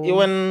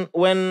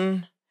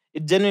when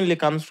it genuinely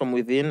comes from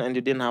within and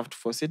you didn't have to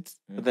force it,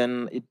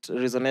 then it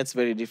resonates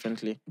very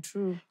differently.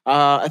 True.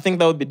 I think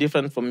that would be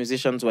different for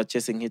musicians who are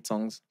chasing hit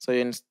songs. So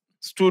you're in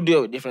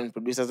studio with different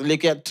producers,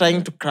 like you're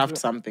trying to craft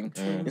something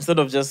instead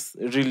of just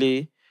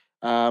really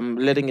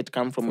letting it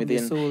come from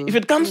within. If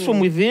it comes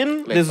from within,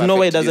 like there's no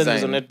way it doesn't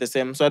resonate the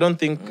same. So I don't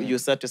think you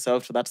set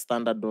yourself to that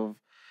standard of...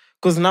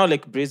 Because now,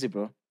 like Breezy,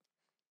 bro,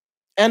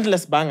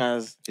 endless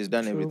bangers. He's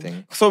done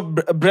everything. So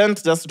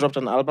Brent just dropped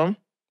an album.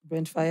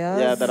 Brent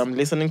Fires. Yeah, that I'm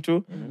listening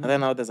to. And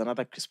then now there's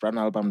another Chris Brown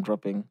album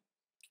dropping.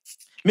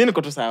 Me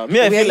niko tu sawa.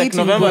 Me I feel like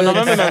November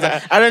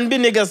R&B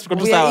niggas tuko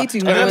tu sawa.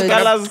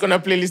 Kuna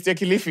playlist ya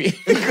Kilifi.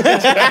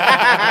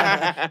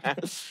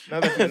 Now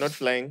that we're not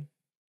flying.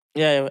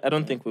 Yeah, I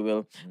don't think we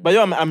will. But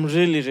yo, I'm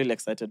really, really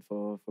excited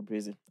for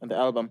Breezy and the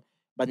album.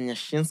 But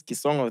Nyashinski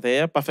song of the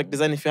year, Perfect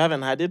Design. If you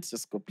haven't had it,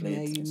 just go play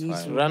it. You need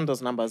to run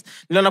those numbers.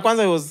 Niliona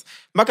kwanza was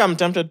Maka, I'm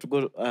tempted to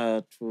go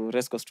to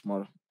Race Course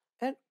tomorrow.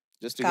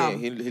 Just to hear,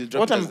 he'll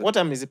drop what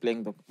time is he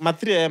playing though?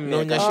 3 a.m.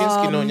 No,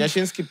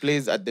 Nyashinski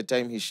plays at the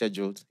time he's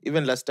scheduled.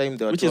 Even last time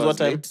they were Which is what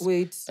time? Late.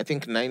 Wait. I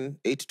think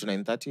 8 to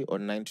 9:30 or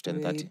 9 to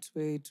 10:30.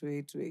 Wait.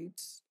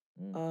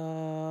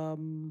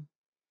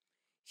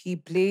 He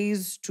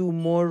plays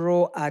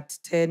tomorrow at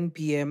 10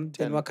 p.m.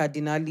 Then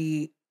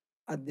Wakadinali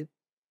at the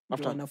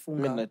after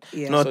midnight.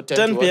 Yeah. No, so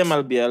 10 p.m.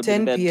 I'll be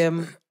 10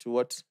 p.m. To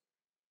what?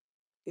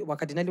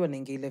 Wakadinali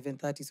wanaingia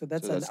 11:30, so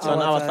that's an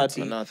an hour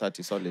 30. An hour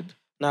 30, solid.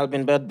 No, I'll be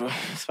in bed, bro.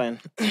 It's fine.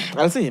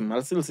 I'll see him.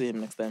 I'll still see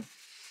him next time.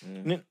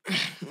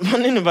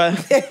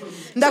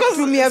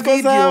 Ndakutumia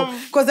video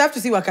because I have to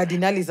see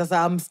Wakadinali sasa.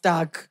 I'm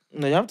stuck.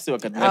 No, you have to see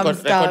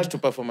Wakadinali. Record to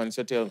performance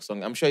yote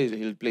song. I'm sure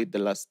he'll play the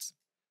last.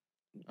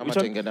 Ama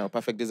tenga now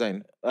Perfect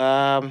Design.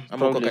 Ama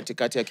uko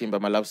katikati akimba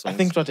my love songs. I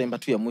think tutaimba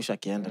tu ya mwisho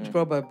akienda.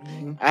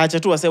 Probably. Acha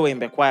tu wase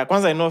waimbe kwaya.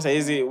 Kwanza I know saa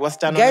hizi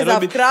wasichana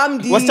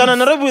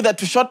Nairobi with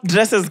the short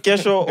dresses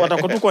kesho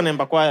watakuwa tu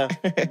kuimba kwaya.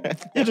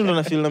 Hiyo ndo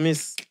na feel na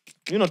miss.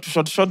 You know,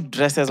 short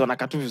dresses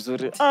wanakaa tu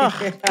vizuri.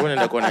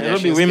 Unaenda kuona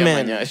Nairobi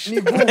women.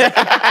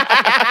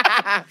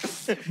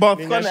 Both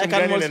I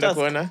can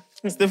multitask.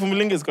 Steph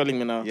Mulingi is calling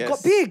me now.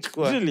 Yes. Peak.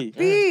 Really?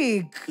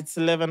 Peak. It's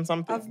 11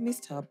 something. I've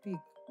missed her peak.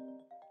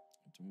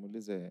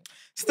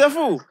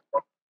 Stefu.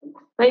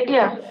 My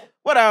dear.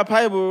 What up,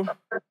 hi boo?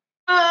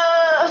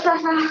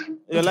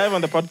 You're live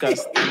on the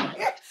podcast.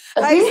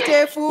 Hi,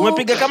 Stefu.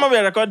 Umepiga kama we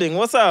are recording.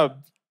 What's up?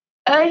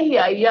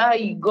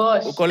 Ay,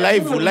 gosh. Uko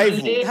live.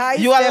 Hi,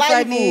 you are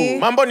Stephanie. live.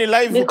 Mambo ni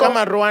live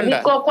kama Rwanda.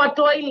 Niko kwa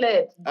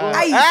toilet.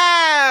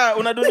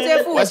 Unaduni.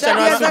 Stefu,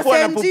 wasichana na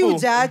pupu.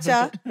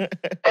 Ujaacha.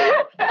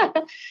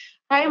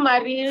 Hi,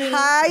 Marie.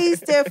 Hi,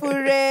 Stefu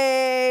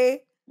Ray.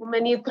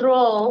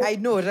 Umenithrow. I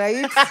know,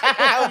 right?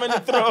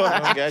 Umenithrow.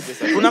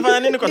 Unafanya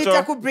nini kwa choo?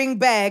 Nitaku bring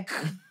back.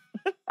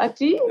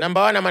 Ati?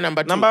 Number 1 ama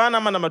number 2? Number 1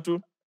 ama number 2?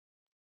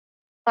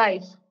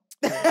 5.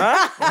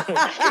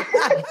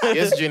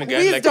 Yes, June girl.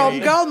 Wisdom,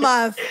 girl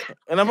math.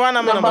 Number 1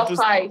 ama number 2?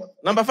 5.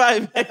 Number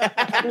 5.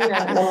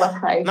 Yeah, number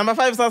 5. Number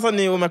 5 sasa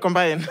ni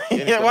umecombine.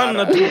 1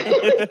 na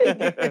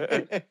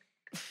 2.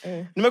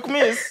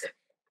 Nimekumiss.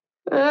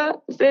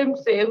 Same.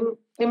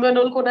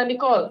 Nimeona ulikuwa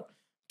unanicall.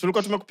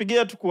 Tulikuwa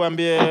tumekupigia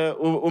tukuambie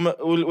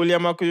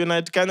uliamua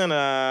kuunite Kenya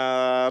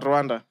na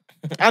Rwanda.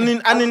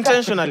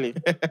 Unintentionally.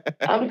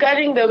 I'm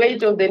carrying the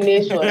weight of the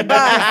nation.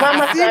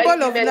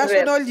 Symbol of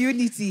national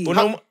unity.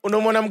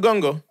 Unamwona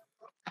mgongo?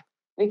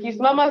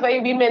 Nikisimama sasa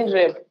hivi women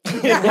rep.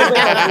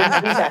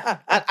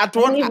 At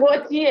what?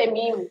 Nivotie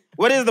mimi.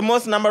 What is the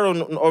most number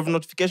of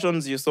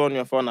notifications you saw on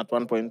your phone at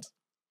one point?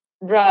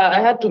 Bruh,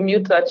 I had to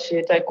mute that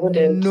shit. I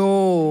couldn't.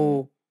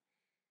 No.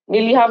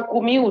 Nearly have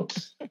to mute.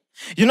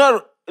 You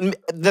know,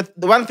 the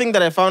one thing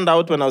that I found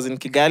out when I was in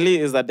Kigali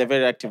is that they're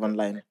very active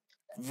online.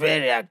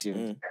 Very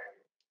active.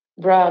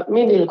 Bruh,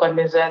 me nilikuwa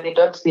nimezoea they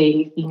don't say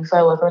anything, so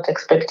I was not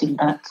expecting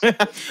that.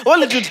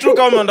 Only tu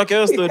kama umeondoka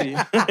hiyo story.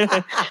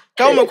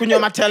 Kama umekunywa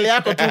matali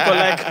yako tu uko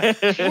like.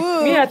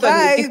 Mimi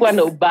hata sikuwa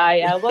na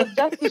ubaya. I was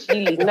just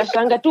chilling.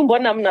 Nashanga tu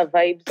mbona mna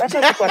vibes.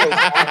 Hata sikuwa na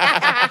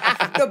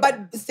ubaya. No, but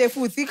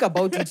Stefu, think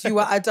about it. You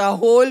were at a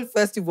whole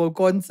festival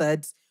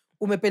concert.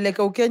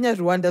 Umepeleka Ukenya,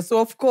 Rwanda.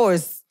 So of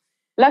course.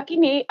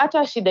 Lakini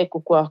hata shida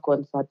kukua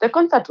concert. The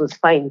concert was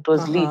fine. It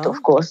was lit,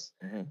 of course.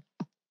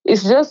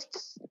 It's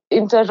just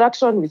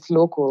interaction with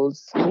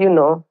locals, you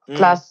know.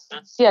 Plus,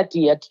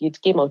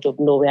 it came out of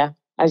nowhere.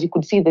 As you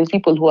could see, there's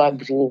people who are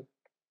green.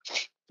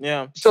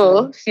 Yeah.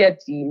 So,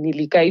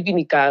 nilika hivi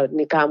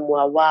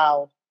nikaamua,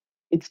 wow,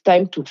 it's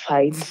time to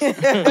fight.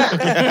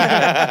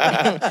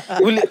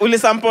 Uli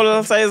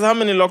sample size how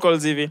many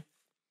locals hivi?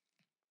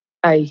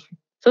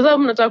 So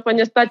mnataka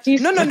kufanya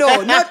statistics? No.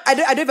 I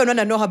don't even want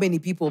to know how many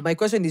people. My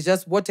question is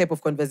just what type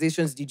of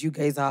conversations did you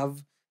guys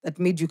have that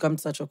made you come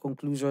to such a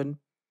conclusion?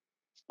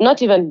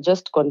 Not even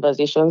just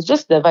conversations,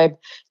 just the vibe.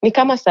 Ni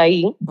kama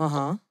sahi,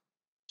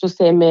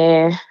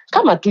 tuseme,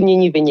 kama tu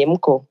nyinyi venye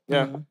mko.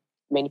 Yeah.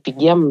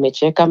 Mmenipigia,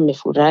 mmecheka,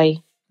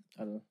 mmefurahi.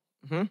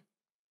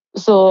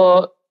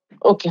 So,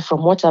 okay,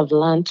 from what I've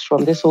learned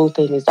from this whole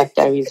thing is that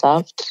they're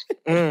reserved.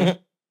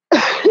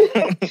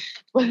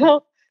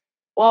 Well,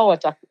 wow,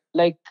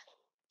 like,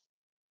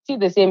 see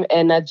the same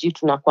energy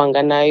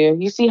tunakuanga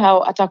nayo. You see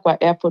how hata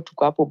kwa airport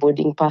tuko hapo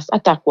boarding pass,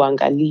 hata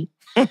kuangali.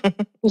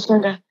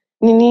 Nishanga,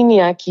 ni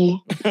nini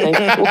aki?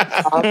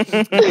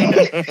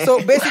 So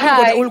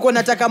basically ulikuwa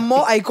unataka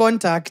more eye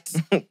contact.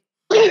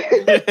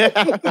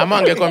 Ama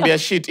angekwambia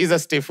shit is a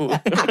Stefu.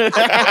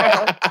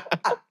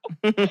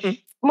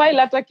 Smile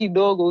hata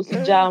kidogo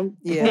usijam.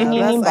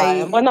 Nini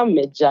mbaya? Mbona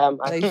mmejam?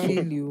 I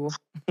feel you.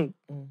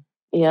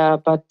 Yeah,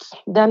 but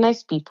they're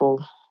nice people.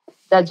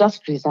 They're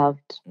just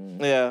reserved.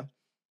 Yeah.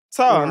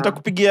 So,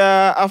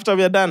 nitakupigia after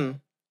we are done.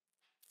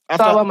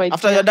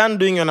 After you're done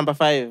doing your number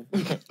 5.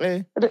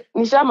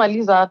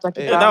 Nishamaliza hata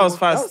kitambo. That was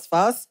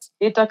fast.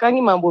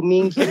 Itakangi mambo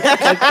mingi. Number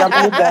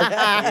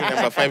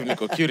 5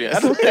 niko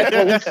curious. 2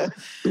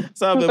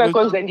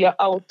 seconds and you're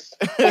out.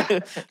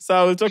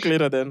 So we'll talk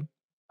later then.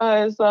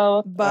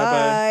 So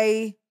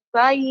bye.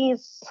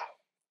 Nice.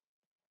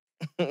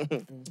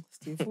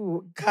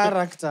 Stefu,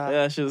 character.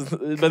 Yeah, she's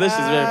very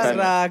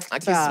funny. I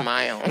can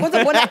smile.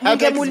 Kwanza mbona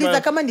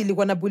ningemuuliza kama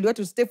nilikuwa na bully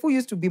watu. Stefu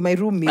used to be my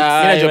roommate.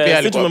 Ninajopea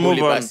alikuwa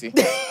bully basi.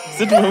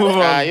 Sit move on.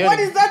 What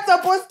is that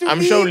supposed to be?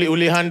 I'm sure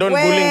uli hand on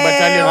bullying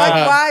battalion.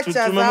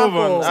 Move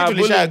on. Sisi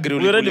tulisha agree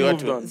we already bully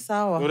moved watu. on.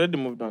 Sawa. We already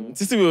moved on.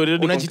 Sisi we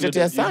already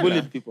unajitetea sana.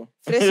 bullied people.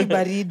 Fresh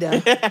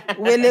barida.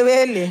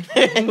 Wele.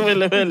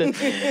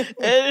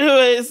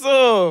 Anyway,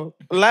 so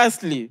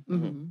lastly,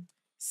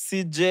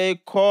 CJ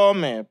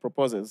Kome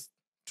proposes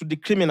to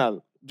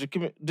decriminalize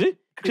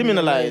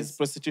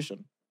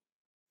prostitution,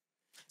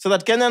 so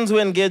that Kenyans who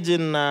engage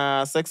in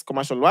sex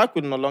commercial work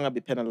will no longer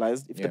be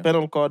penalized if the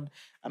Penal Code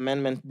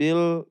Amendment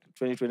Bill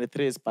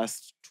 2023 is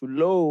passed to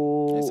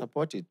law. I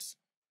support it.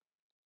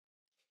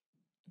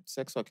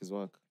 Sex work is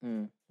work.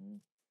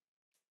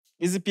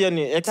 Is it pia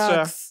ni extra?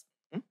 Tax.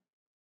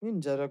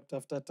 Ninja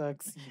kutafuta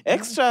tax.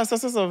 Extra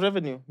sources of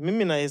revenue.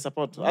 Mimi na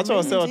support. Acha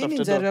wase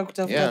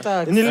watafuta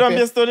tax.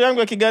 Niliwaambia story yangu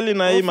ya Kigali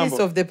na hii mambo.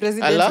 Office of the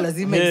President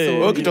lazima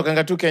iso.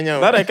 Ukitokanga tu Kenya.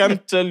 That I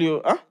can't tell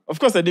you. Of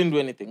course I didn't do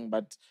anything,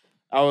 but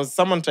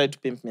someone tried to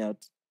pimp me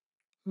out.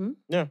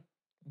 Yeah.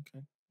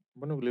 Okay.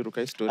 Mbona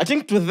uliruka story? I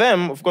think to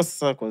them, of course,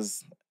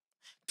 because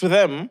to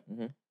them,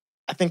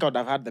 I think I would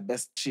have had the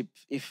best trip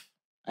if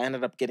I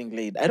ended up getting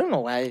laid. I don't know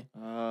why.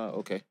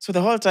 Okay. So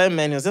the whole time,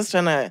 man, he was just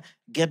trying to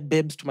get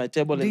babes to my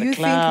table in the club. Do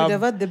you think you'd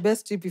have had the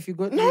best trip if you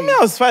got No, me,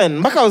 I was fine.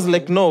 Maka was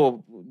like,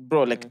 no,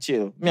 bro, like,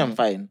 chill. Me, I'm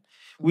fine.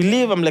 We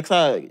leave, I'm like,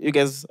 sir, you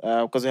guys,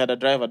 because we had a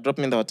driver, drop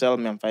me in the hotel,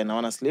 me, I'm fine. I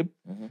want to sleep.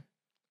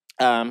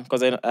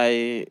 Because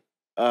I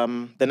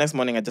the next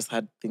morning, I just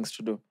had things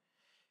to do.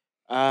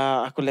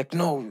 I could like,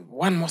 no,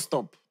 one more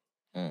stop.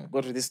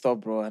 Go to this stop,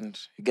 bro, and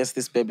he gets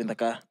this babe in the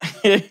car.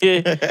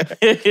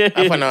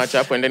 Hapa na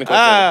wachapo and then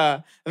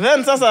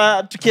then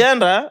sasa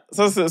tukienda,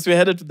 so we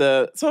headed to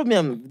the, so me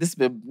I'm this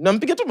babe,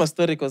 nampiga tu my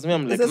story because me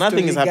I'm like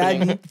nothing is happening.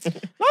 Nothing is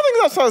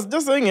happening. So I was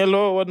just saying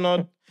hello,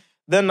 whatnot.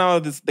 Then now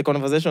the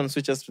conversation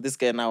switches to this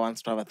guy now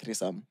wants to have a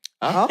threesome.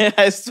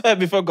 I swear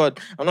before God,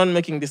 I'm not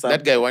making this up.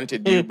 That guy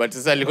wanted you, but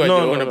it's like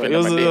no,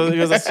 he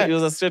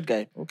was a straight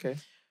guy. Okay.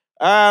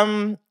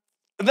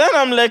 Then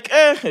I'm like,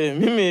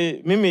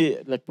 Mimi,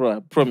 like, bro, I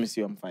promise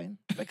you I'm fine.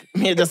 Like,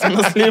 me, I just want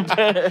to sleep.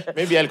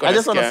 Maybe I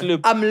just want to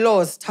sleep. I'm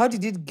lost. How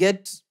did it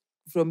get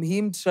from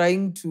him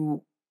trying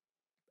to...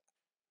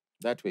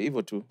 That way,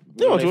 Evo too.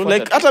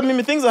 Like, after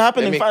Mimi, things are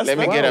happening fast. Let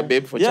me get a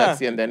babe for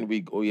Chaxy and then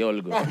we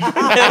all go.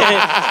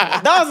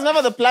 That was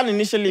never the plan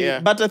initially,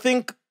 but I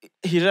think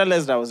he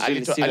realized I was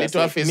really serious.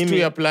 A phase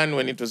 2-year plan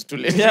when it was too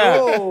late.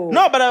 Yeah.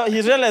 No, but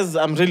he realized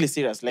I'm really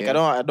serious. Like, I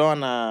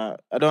don't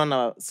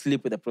wanna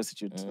sleep with a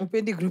prostitute.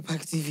 Paid group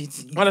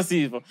activity.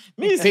 Honestly,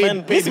 me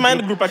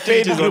mind group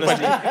activities.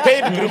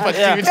 Paid group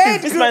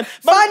activities.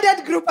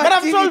 Funded group activities. But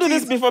I've told you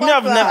this before. Me,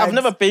 I've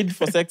never paid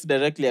for sex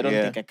directly. I don't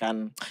think I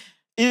can.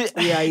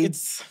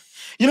 It's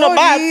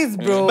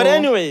but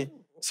anyway,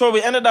 so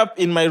we ended up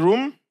in my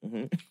room.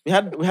 We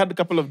had a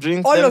couple of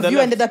drinks. All of you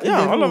ended up in the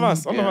room. All of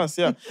us,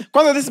 yeah.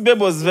 Because this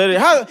babe was very,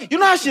 you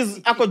know how she's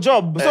at a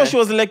job, so she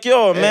was like,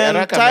 yo,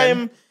 man,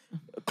 time,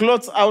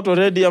 clothes out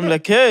already. I'm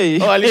like, hey.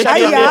 Oh, Alicia.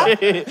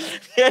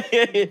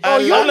 Oh,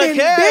 you're like,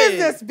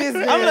 hey.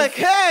 Business. I'm like,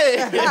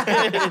 hey.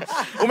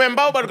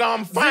 Umembao, but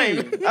I'm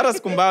fine. I was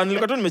kumbao.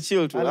 Nilikuwa tu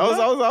nimechill too. I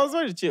was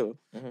very chill.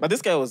 But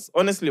this guy was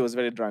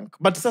very drunk.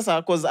 But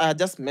sasa, because I had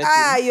just met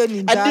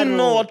him, I didn't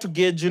know what to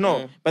gauge, you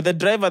know. But the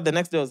driver the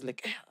next day was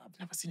like, hey, I've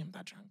never seen him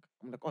that drunk.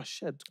 I'm like, oh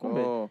shit.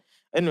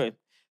 Anyway,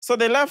 so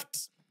they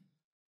left.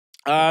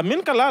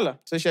 Kalala.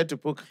 So she had to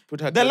put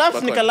her. They left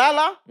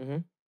Nikalala.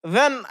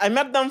 Then I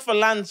met them for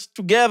lunch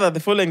together the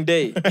following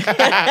day.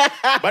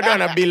 But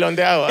on a bill on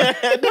the hour.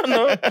 I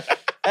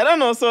don't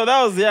know. So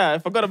that was, I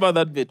forgot about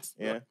that bit.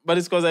 Yeah. But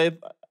it's because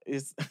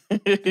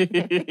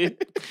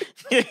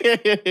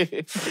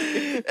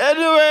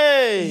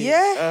Anyway.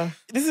 Yeah.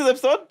 This is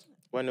episode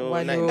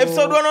 109.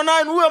 Episode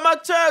 109. Who am I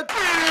check?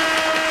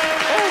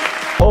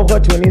 Over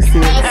 26.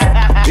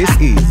 This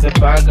is the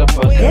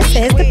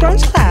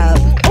Brunch Club.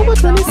 Over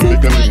 26.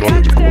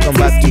 Welcome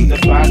back to the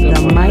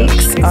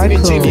mics are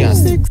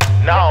closed.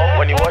 Now,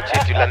 when you watch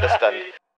it, you'll understand.